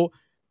 So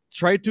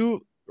try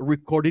to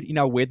record it in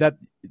a way that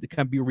it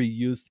can be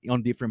reused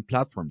on different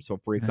platforms. So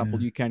for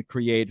example, you can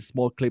create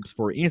small clips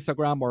for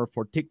Instagram or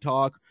for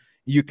TikTok.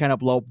 You can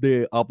upload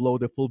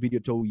the full video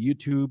to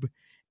YouTube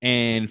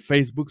and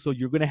Facebook. So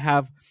you're going to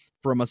have,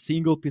 from a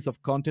single piece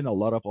of content, a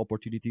lot of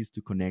opportunities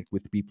to connect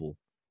with people.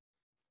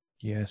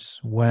 Yes.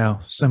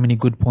 Wow. So many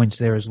good points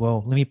there as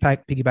well. Let me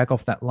piggyback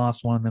off that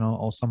last one, and then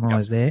I'll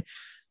summarize there.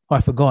 I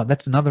forgot.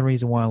 That's another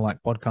reason why I like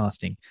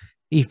podcasting.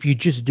 If you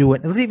just do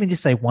it, let's even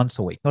just say once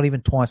a week, not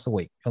even twice a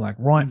week. You're like,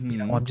 right,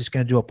 I'm just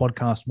going to do a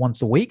podcast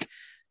once a week.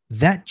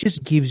 That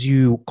just gives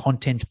you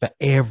content for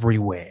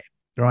everywhere,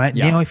 right?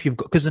 Now, if you've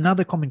got, because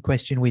another common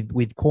question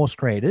with course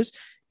creators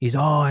is,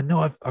 I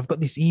know I've got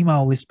this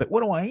email list, but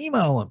what do I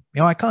email them?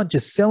 I can't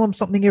just sell them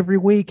something every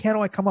week. How do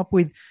I come up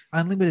with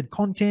unlimited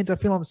content? I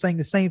feel I'm saying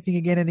the same thing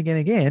again and again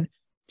and again.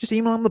 Just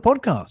email them the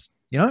podcast.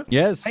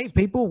 Yes. Hey,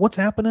 people, what's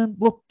happening?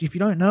 Look, if you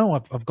don't know,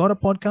 I've got a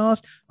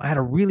podcast. I had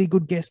a really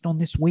good guest on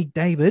this week,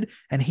 David,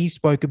 and he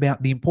spoke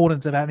about the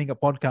importance of having a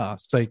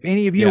podcast. So if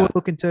any of you are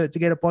looking to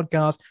get a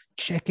podcast,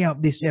 check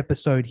out this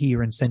episode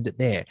here and send it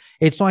there.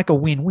 It's like a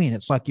win-win.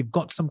 It's like you've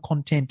got some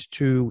content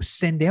to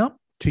send out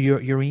to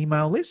your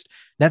email list.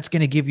 That's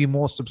going to give you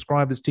more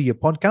subscribers to your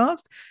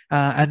podcast.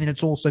 And then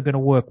it's also going to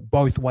work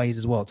both ways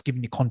as well. It's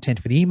giving you content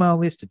for the email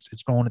list.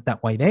 It's going it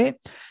that way there.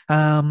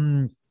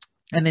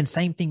 And then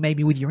same thing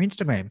maybe with your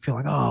Instagram. If you're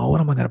like,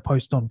 what am I going to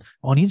post on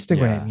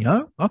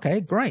Instagram? Okay,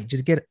 great.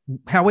 Just get it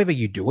however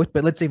you do it.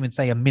 But let's even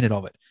say a minute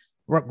of it.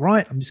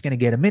 Right, I'm just going to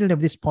get a minute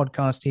of this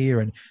podcast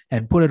here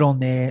and put it on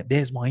there.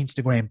 There's my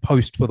Instagram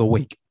post for the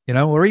week,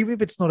 or even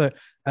if it's not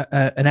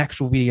an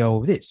actual video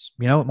of this,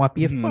 it might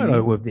be a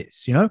photo of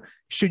this,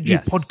 should your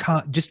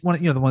podcast, just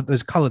one,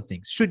 those colored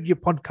things, should your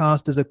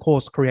podcast as a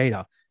course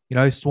creator,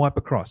 swipe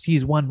across.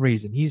 Here's one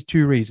reason. Here's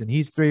two reason.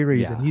 Here's three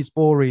reason. Here's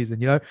four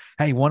reason.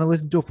 Hey, want to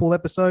listen to a full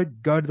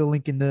episode? Go to the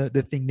link in the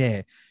thing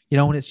there.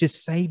 and it's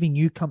just saving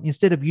you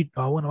instead of you,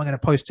 oh, what am I going to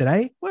post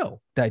today?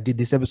 Well, I did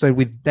this episode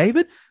with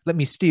David. Let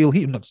me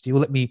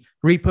let me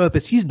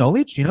repurpose his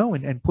knowledge,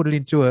 and put it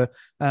into an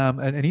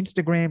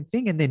Instagram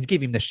thing, and then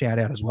give him the shout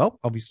out as well,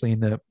 obviously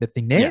in the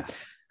thing there.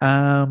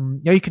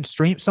 You can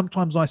stream.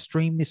 Sometimes I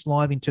stream this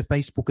live into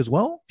Facebook as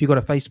well. If you've got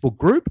a Facebook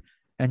group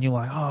and you're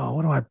like, oh,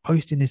 what do I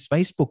post in this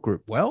Facebook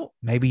group? Well,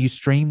 maybe you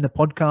stream the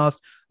podcast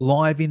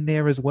live in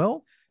there as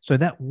well. So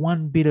that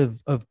one bit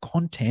of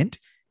content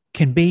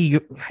can be,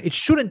 it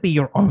shouldn't be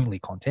your only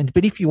content,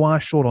 but if you are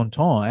short on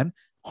time,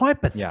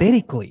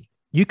 hypothetically,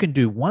 you can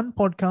do one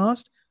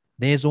podcast.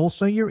 There's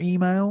also your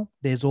email.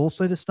 There's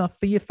also the stuff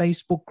for your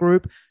Facebook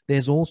group.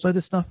 There's also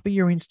the stuff for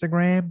your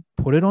Instagram.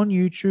 Put it on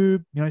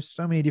YouTube.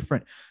 So many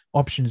different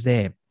options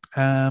there.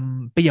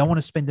 But yeah, I want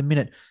to spend a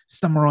minute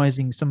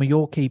summarizing some of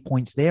your key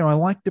points there. I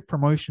like the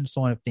promotion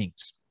side of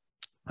things.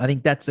 I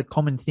think that's a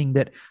common thing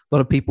that a lot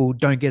of people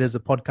don't get as a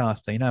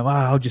podcaster.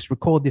 I'll just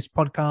record this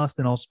podcast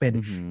and I'll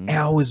spend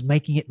hours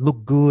making it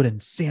look good and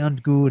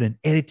sound good and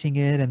editing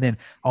it. And then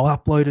I'll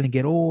upload it and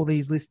get all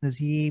these listeners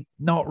here.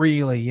 Not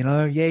really,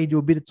 Yeah, you do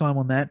a bit of time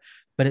on that,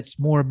 but it's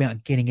more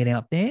about getting it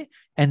out there.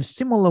 And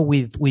similar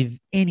with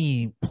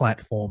any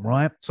platform,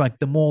 right? It's like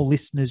the more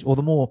listeners or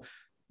the more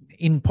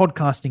in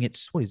podcasting,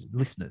 it's, what is it?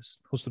 Listeners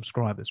or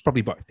subscribers?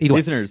 Probably both. Either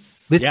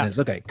listeners. Listeners.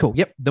 Yeah. Okay, cool.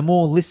 Yep. The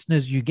more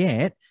listeners you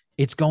get,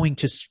 it's going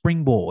to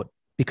springboard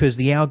because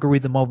the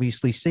algorithm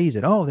obviously sees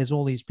it. Oh, there's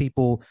all these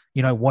people,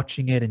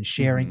 watching it and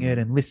sharing it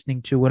and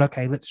listening to it.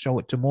 Okay, let's show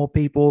it to more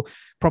people.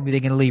 Probably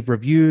they're going to leave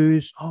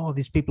reviews. Oh,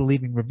 there's people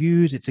leaving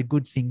reviews. It's a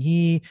good thing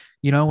here,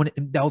 and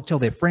they'll tell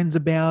their friends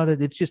about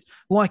it. It's just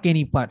like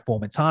any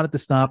platform. It's harder to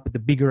start, but the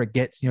bigger it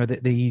gets,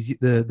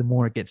 the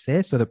more it gets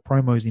there. So the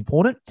promo is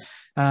important.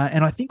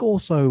 And I think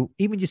also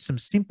even just some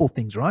simple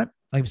things, right?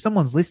 Like if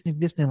someone's listening to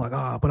this, they're like,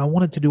 but I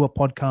wanted to do a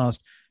podcast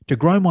to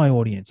grow my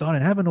audience. I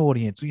don't have an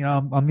audience.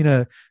 I'm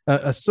in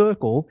a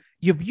circle.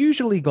 You've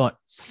usually got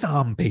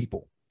some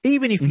people.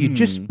 Even if you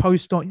just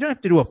post on, you don't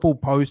have to do a full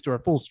post or a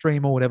full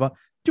stream or whatever.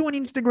 Do an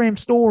Instagram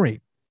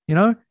story.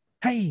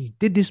 Hey,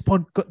 did this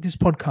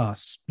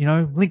podcast.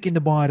 Link in the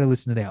bio to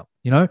listen it out.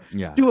 Do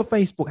a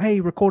Facebook.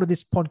 Hey, recorded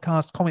this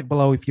podcast. Comment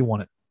below if you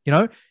want it.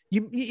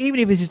 Even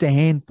if it's just a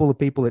handful of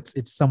people,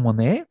 it's someone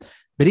there.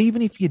 But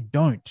even if you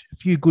don't, a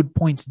few good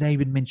points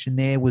David mentioned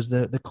there was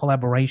the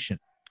collaboration,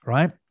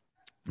 right?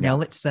 Now,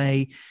 let's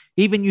say,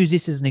 even use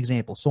this as an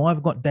example. So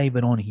I've got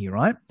David on here,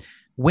 right?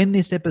 When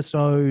this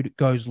episode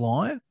goes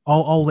live,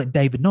 I'll let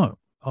David know.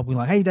 I'll be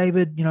like, hey,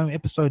 David,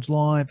 episode's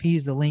live.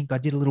 Here's the link. I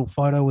did a little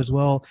photo as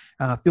well.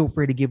 Feel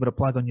free to give it a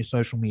plug on your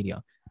social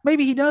media.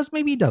 Maybe he does,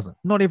 maybe he doesn't.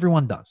 Not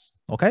everyone does,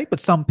 okay? But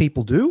some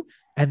people do.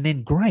 And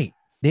then great.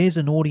 There's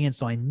an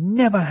audience I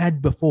never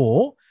had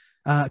before.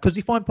 Because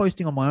if I'm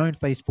posting on my own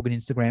Facebook and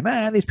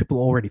Instagram, these people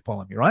already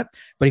follow me, right?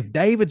 But if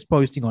David's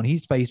posting on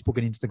his Facebook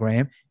and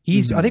Instagram,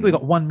 I think we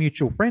got one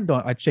mutual friend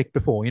I checked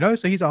before,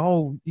 so he's a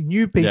whole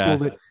new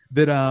people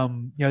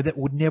that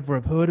would never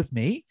have heard of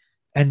me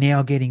and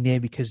now getting there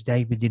because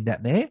David did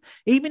that there.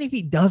 Even if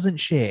he doesn't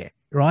share,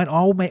 right?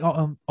 I'll make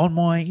on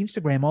my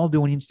Instagram, I'll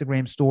do an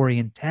Instagram story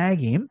and tag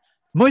him.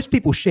 Most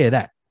people share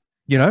that.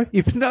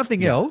 If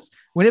nothing else,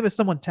 whenever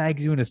someone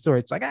tags you in a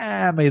story, it's like,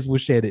 may as well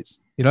share this,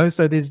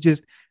 so there's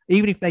just,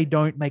 even if they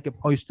don't make a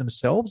post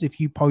themselves, if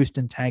you post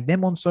and tag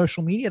them on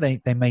social media,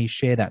 they may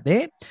share that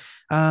there.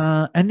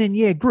 And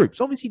then,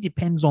 groups. Obviously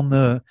depends on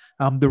the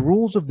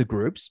rules of the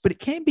groups, but it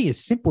can be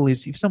as simple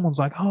as if someone's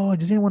like, oh,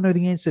 does anyone know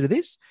the answer to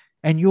this?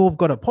 And you've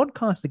got a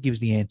podcast that gives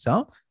the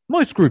answer.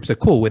 Most groups are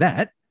cool with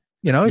that.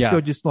 If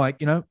you're just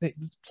like,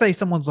 say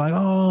someone's like,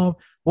 oh,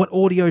 what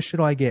audio should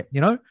I get?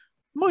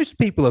 Most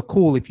people are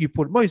cool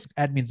most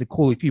admins are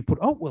cool if you put,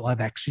 oh, well, I've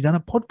actually done a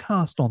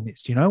podcast on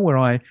this, where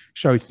I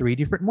show 3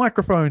 different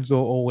microphones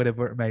or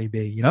whatever it may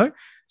be,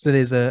 So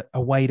there's a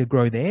way to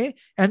grow there.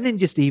 And then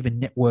just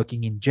even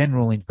networking in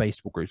general in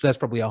Facebook groups. That's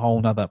probably a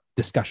whole nother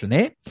discussion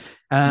there.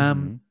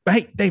 But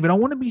hey, David, I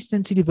want to be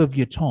sensitive of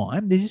your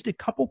time. There's just a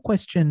couple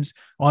questions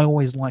I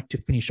always like to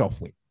finish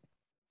off with.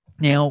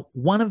 Now,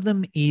 one of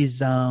them is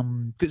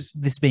because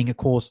this being a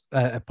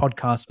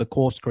podcast for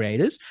course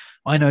creators,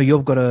 I know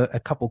you've got a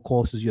couple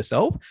courses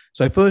yourself.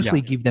 So firstly,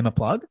 give them a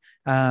plug.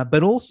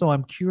 But also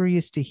I'm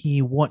curious to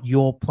hear what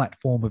your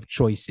platform of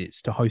choice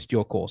is to host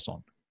your course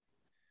on.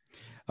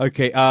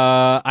 Okay,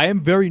 I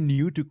am very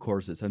new to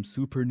courses. I'm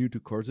super new to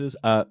courses.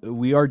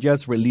 We are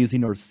just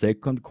releasing our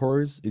second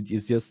course. It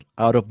is just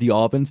out of the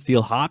oven,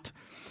 still hot.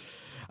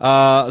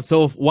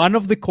 So one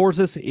of the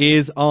courses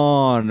is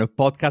on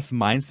podcast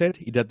mindset.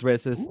 It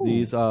addresses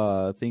this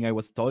thing I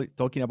was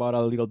talking about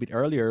a little bit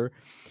earlier,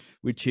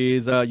 which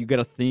is you got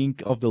to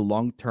think of the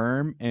long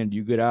term and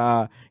you got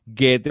to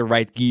get the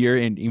right gear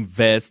and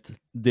invest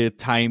the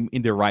time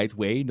in the right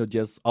way, not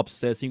just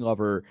obsessing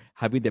over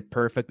having the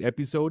perfect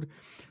episode.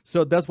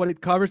 So that's what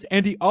it covers.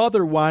 And the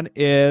other one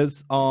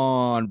is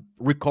on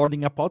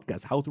recording a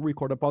podcast, how to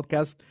record a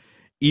podcast.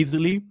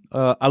 easily.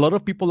 A lot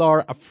of people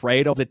are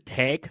afraid of the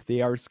tech.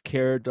 They are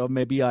scared of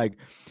maybe like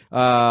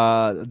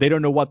they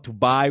don't know what to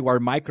buy,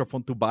 what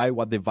microphone to buy,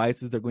 what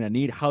devices they're going to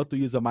need, how to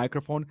use a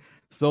microphone.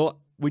 So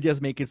we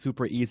just make it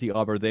super easy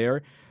over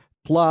there.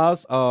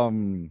 Plus,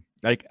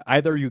 like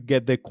either you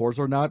get the course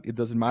or not, it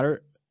doesn't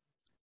matter.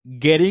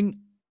 Getting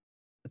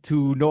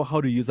to know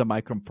how to use a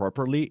microphone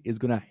properly is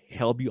going to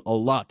help you a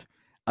lot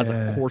as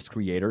a course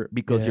creator,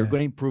 because you're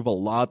going to improve a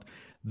lot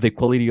the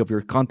quality of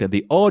your content.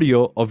 The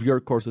audio of your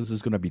courses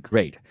is going to be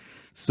great.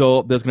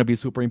 So that's going to be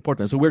super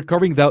important. So we're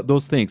covering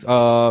those things.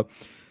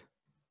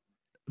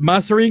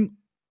 Mastering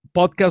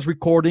podcast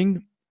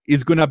recording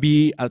is going to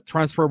be a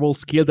transferable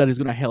skill that is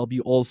going to help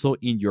you also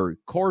in your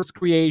course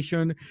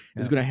creation.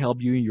 It's going to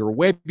help you in your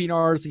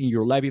webinars, in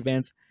your live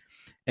events,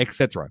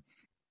 etc.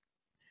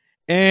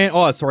 And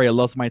sorry, I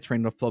lost my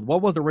train of thought.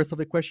 What was the rest of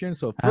the question?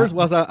 So first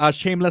was a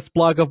shameless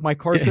plug of my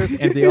courses,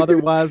 and the other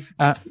was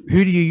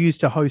who do you use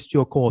to host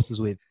your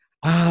courses with?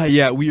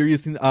 Yeah, we are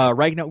using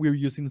right now. We're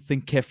using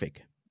Thinkific.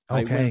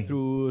 Okay. I went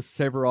through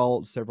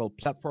several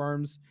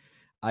platforms.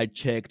 I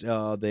checked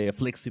the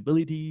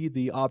flexibility,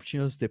 the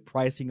options, the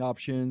pricing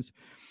options,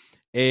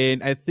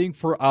 and I think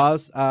for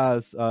us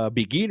as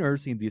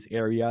beginners in this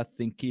area,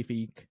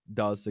 Thinkific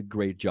does a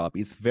great job.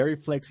 It's very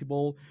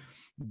flexible.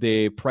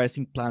 The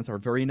pricing plans are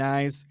very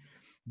nice.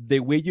 The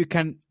way you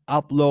can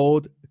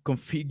upload,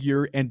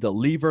 configure, and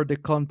deliver the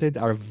content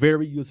are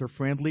very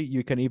user-friendly.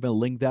 You can even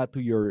link that to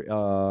your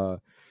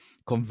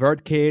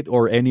ConvertKit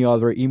or any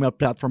other email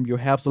platform you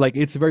have. So like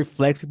it's very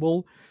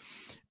flexible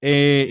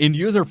and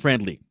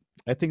user-friendly.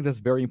 I think that's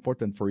very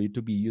important for it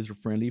to be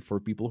user-friendly for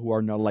people who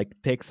are not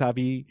like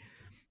tech-savvy.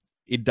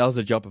 It does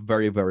the job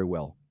very, very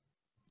well.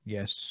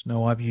 Yes.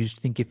 No, I've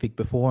used Thinkific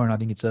before, and I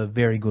think it's a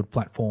very good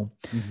platform.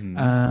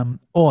 Mm-hmm.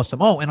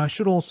 Awesome. Oh, and I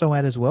should also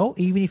add as well,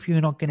 even if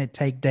you're not going to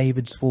take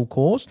David's full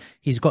course,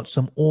 he's got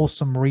some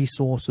awesome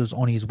resources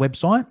on his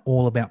website,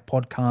 all about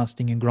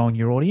podcasting and growing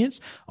your audience.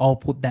 I'll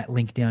put that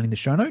link down in the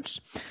show notes.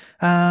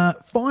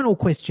 Final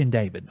question,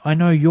 David. I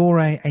know you're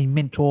a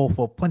mentor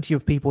for plenty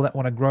of people that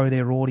want to grow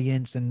their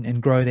audience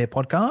and grow their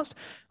podcast.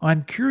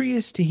 I'm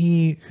curious to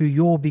hear who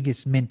your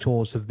biggest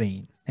mentors have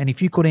been. And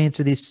if you could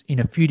answer this in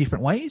a few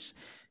different ways,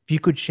 if you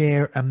could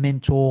share a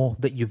mentor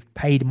that you've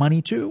paid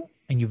money to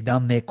and you've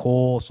done their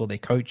course or their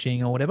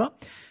coaching or whatever,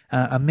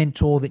 a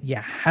mentor that you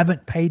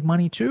haven't paid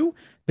money to,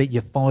 but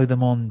you follow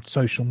them on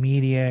social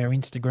media or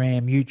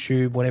Instagram,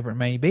 YouTube, whatever it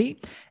may be,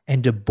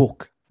 and a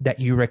book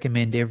that you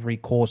recommend every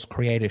course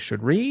creator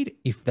should read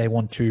if they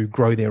want to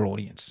grow their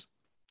audience.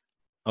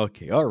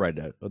 Okay, all right.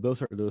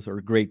 Those are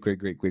great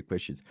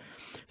questions.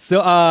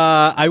 So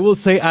I will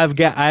say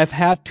I've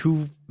had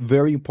two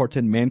very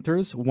important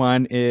mentors.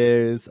 One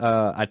is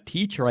a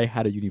teacher I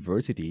had at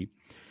university.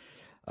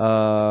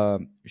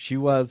 She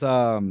was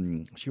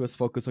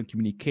focused on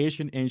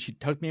communication, and she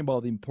taught me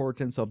about the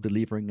importance of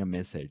delivering a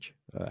message.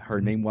 Her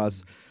name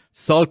was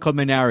Sol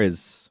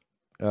Colmenares.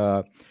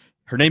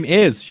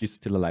 She's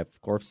still alive,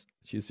 of course.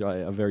 She's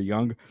very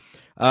young.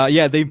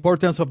 The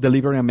importance of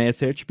delivering a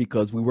message,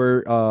 because we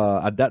were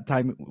at that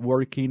time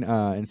working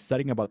and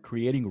studying about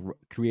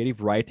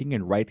creative writing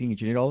and writing in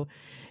general,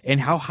 and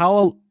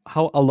how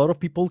a lot of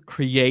people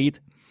create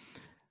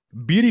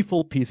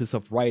beautiful pieces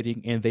of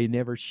writing and they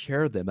never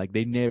share them. Like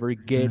they never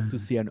get to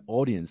see an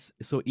audience.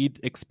 So it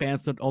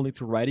expands not only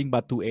to writing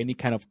but to any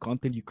kind of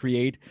content you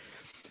create.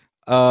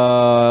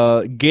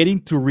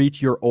 Getting to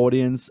reach your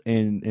audience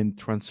and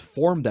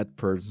transform that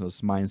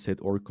person's mindset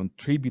or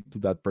contribute to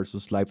that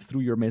person's life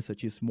through your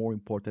message is more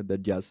important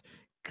than just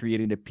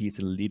creating a piece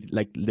and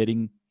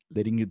letting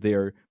it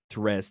there to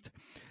rest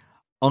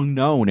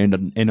unknown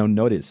and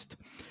unnoticed.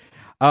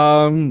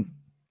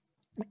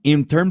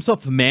 In terms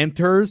of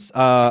mentors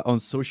on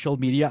social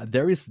media,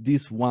 there is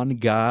this one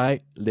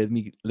guy. Let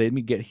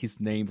me get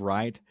his name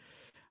right.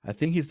 I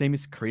think his name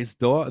is Chris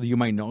Daw. You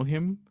might know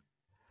him.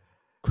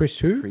 Chris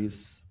who?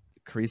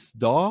 Chris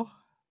Daw.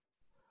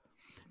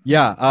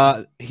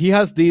 Yeah, he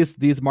has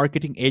this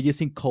marketing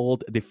agency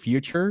called The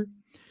Future,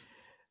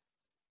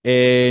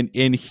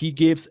 and he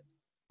gives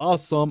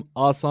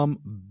awesome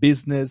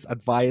business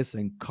advice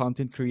and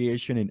content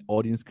creation and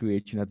audience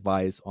creation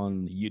advice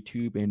on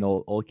YouTube and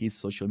all his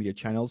social media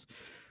channels.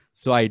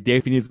 So I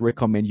definitely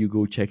recommend you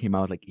go check him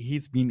out. Like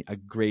he's been a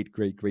great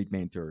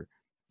mentor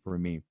for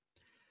me.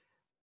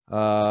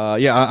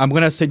 I'm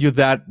gonna send you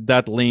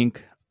that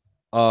link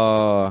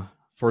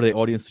for the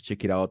audience to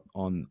check it out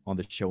on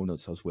the show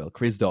notes as well.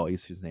 Chris Daw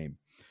is his name.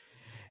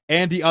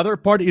 And the other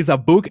part is a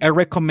book I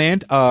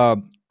recommend,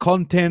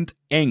 Content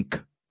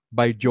Inc.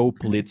 by Joe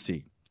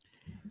Pulizzi.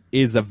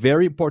 Is a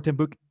very important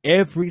book.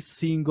 Every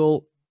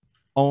single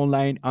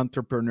online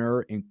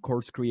entrepreneur and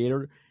course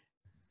creator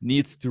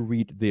needs to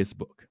read this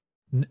book.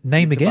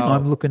 Name again?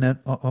 I'm looking at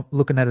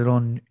it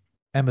on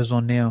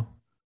Amazon now.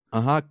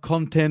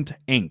 Content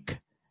Inc.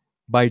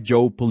 by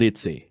Joe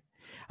Pulizzi.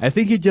 I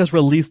think he just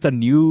released a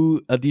new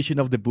edition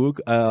of the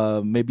book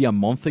maybe a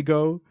month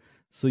ago.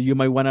 So you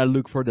might want to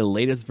look for the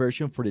latest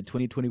version for the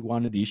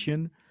 2021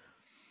 edition.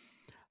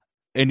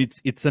 And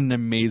it's an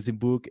amazing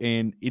book,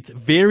 and it's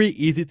very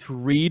easy to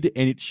read,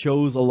 and it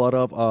shows a lot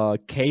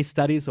of case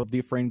studies of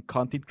different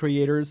content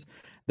creators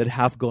that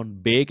have gone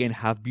big and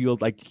have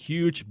built like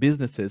huge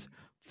businesses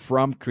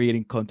from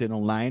creating content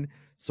online.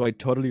 So I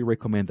totally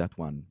recommend that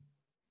one.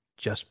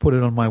 Just put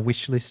it on my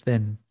wish list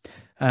then.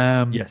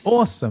 Yes.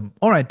 Awesome.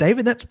 All right,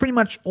 David, that's pretty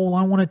much all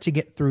I wanted to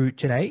get through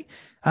today.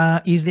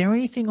 Is there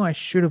anything I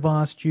should have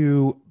asked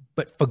you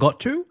but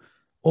forgot to?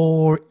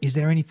 Or is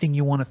there anything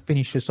you want to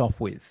finish us off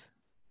with?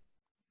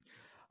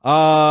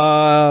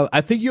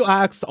 I think you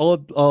asked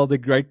all the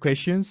great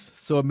questions.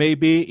 So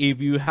maybe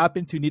if you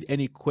happen to need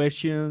any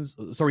questions,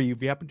 if you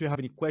happen to have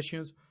any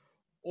questions,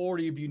 or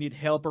if you need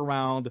help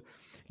around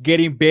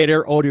getting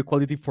better audio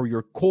quality for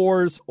your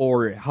course,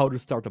 or how to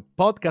start a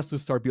podcast to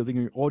start building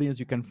your audience,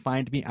 you can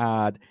find me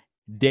at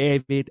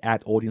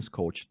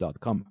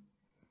david@audiencecoach.com.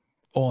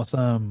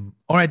 Awesome.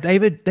 All right,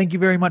 David, thank you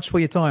very much for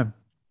your time.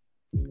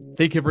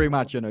 Thank you very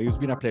much. It's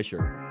been a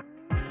pleasure.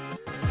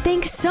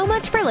 Thanks so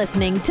much for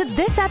listening to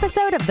this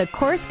episode of the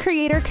Course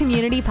Creator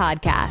Community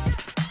Podcast.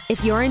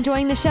 If you're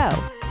enjoying the show,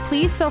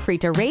 please feel free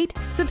to rate,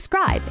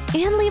 subscribe,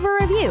 and leave a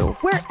review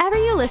wherever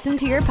you listen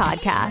to your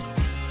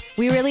podcasts.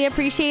 We really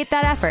appreciate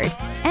that effort,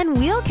 and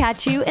we'll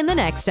catch you in the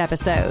next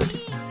episode.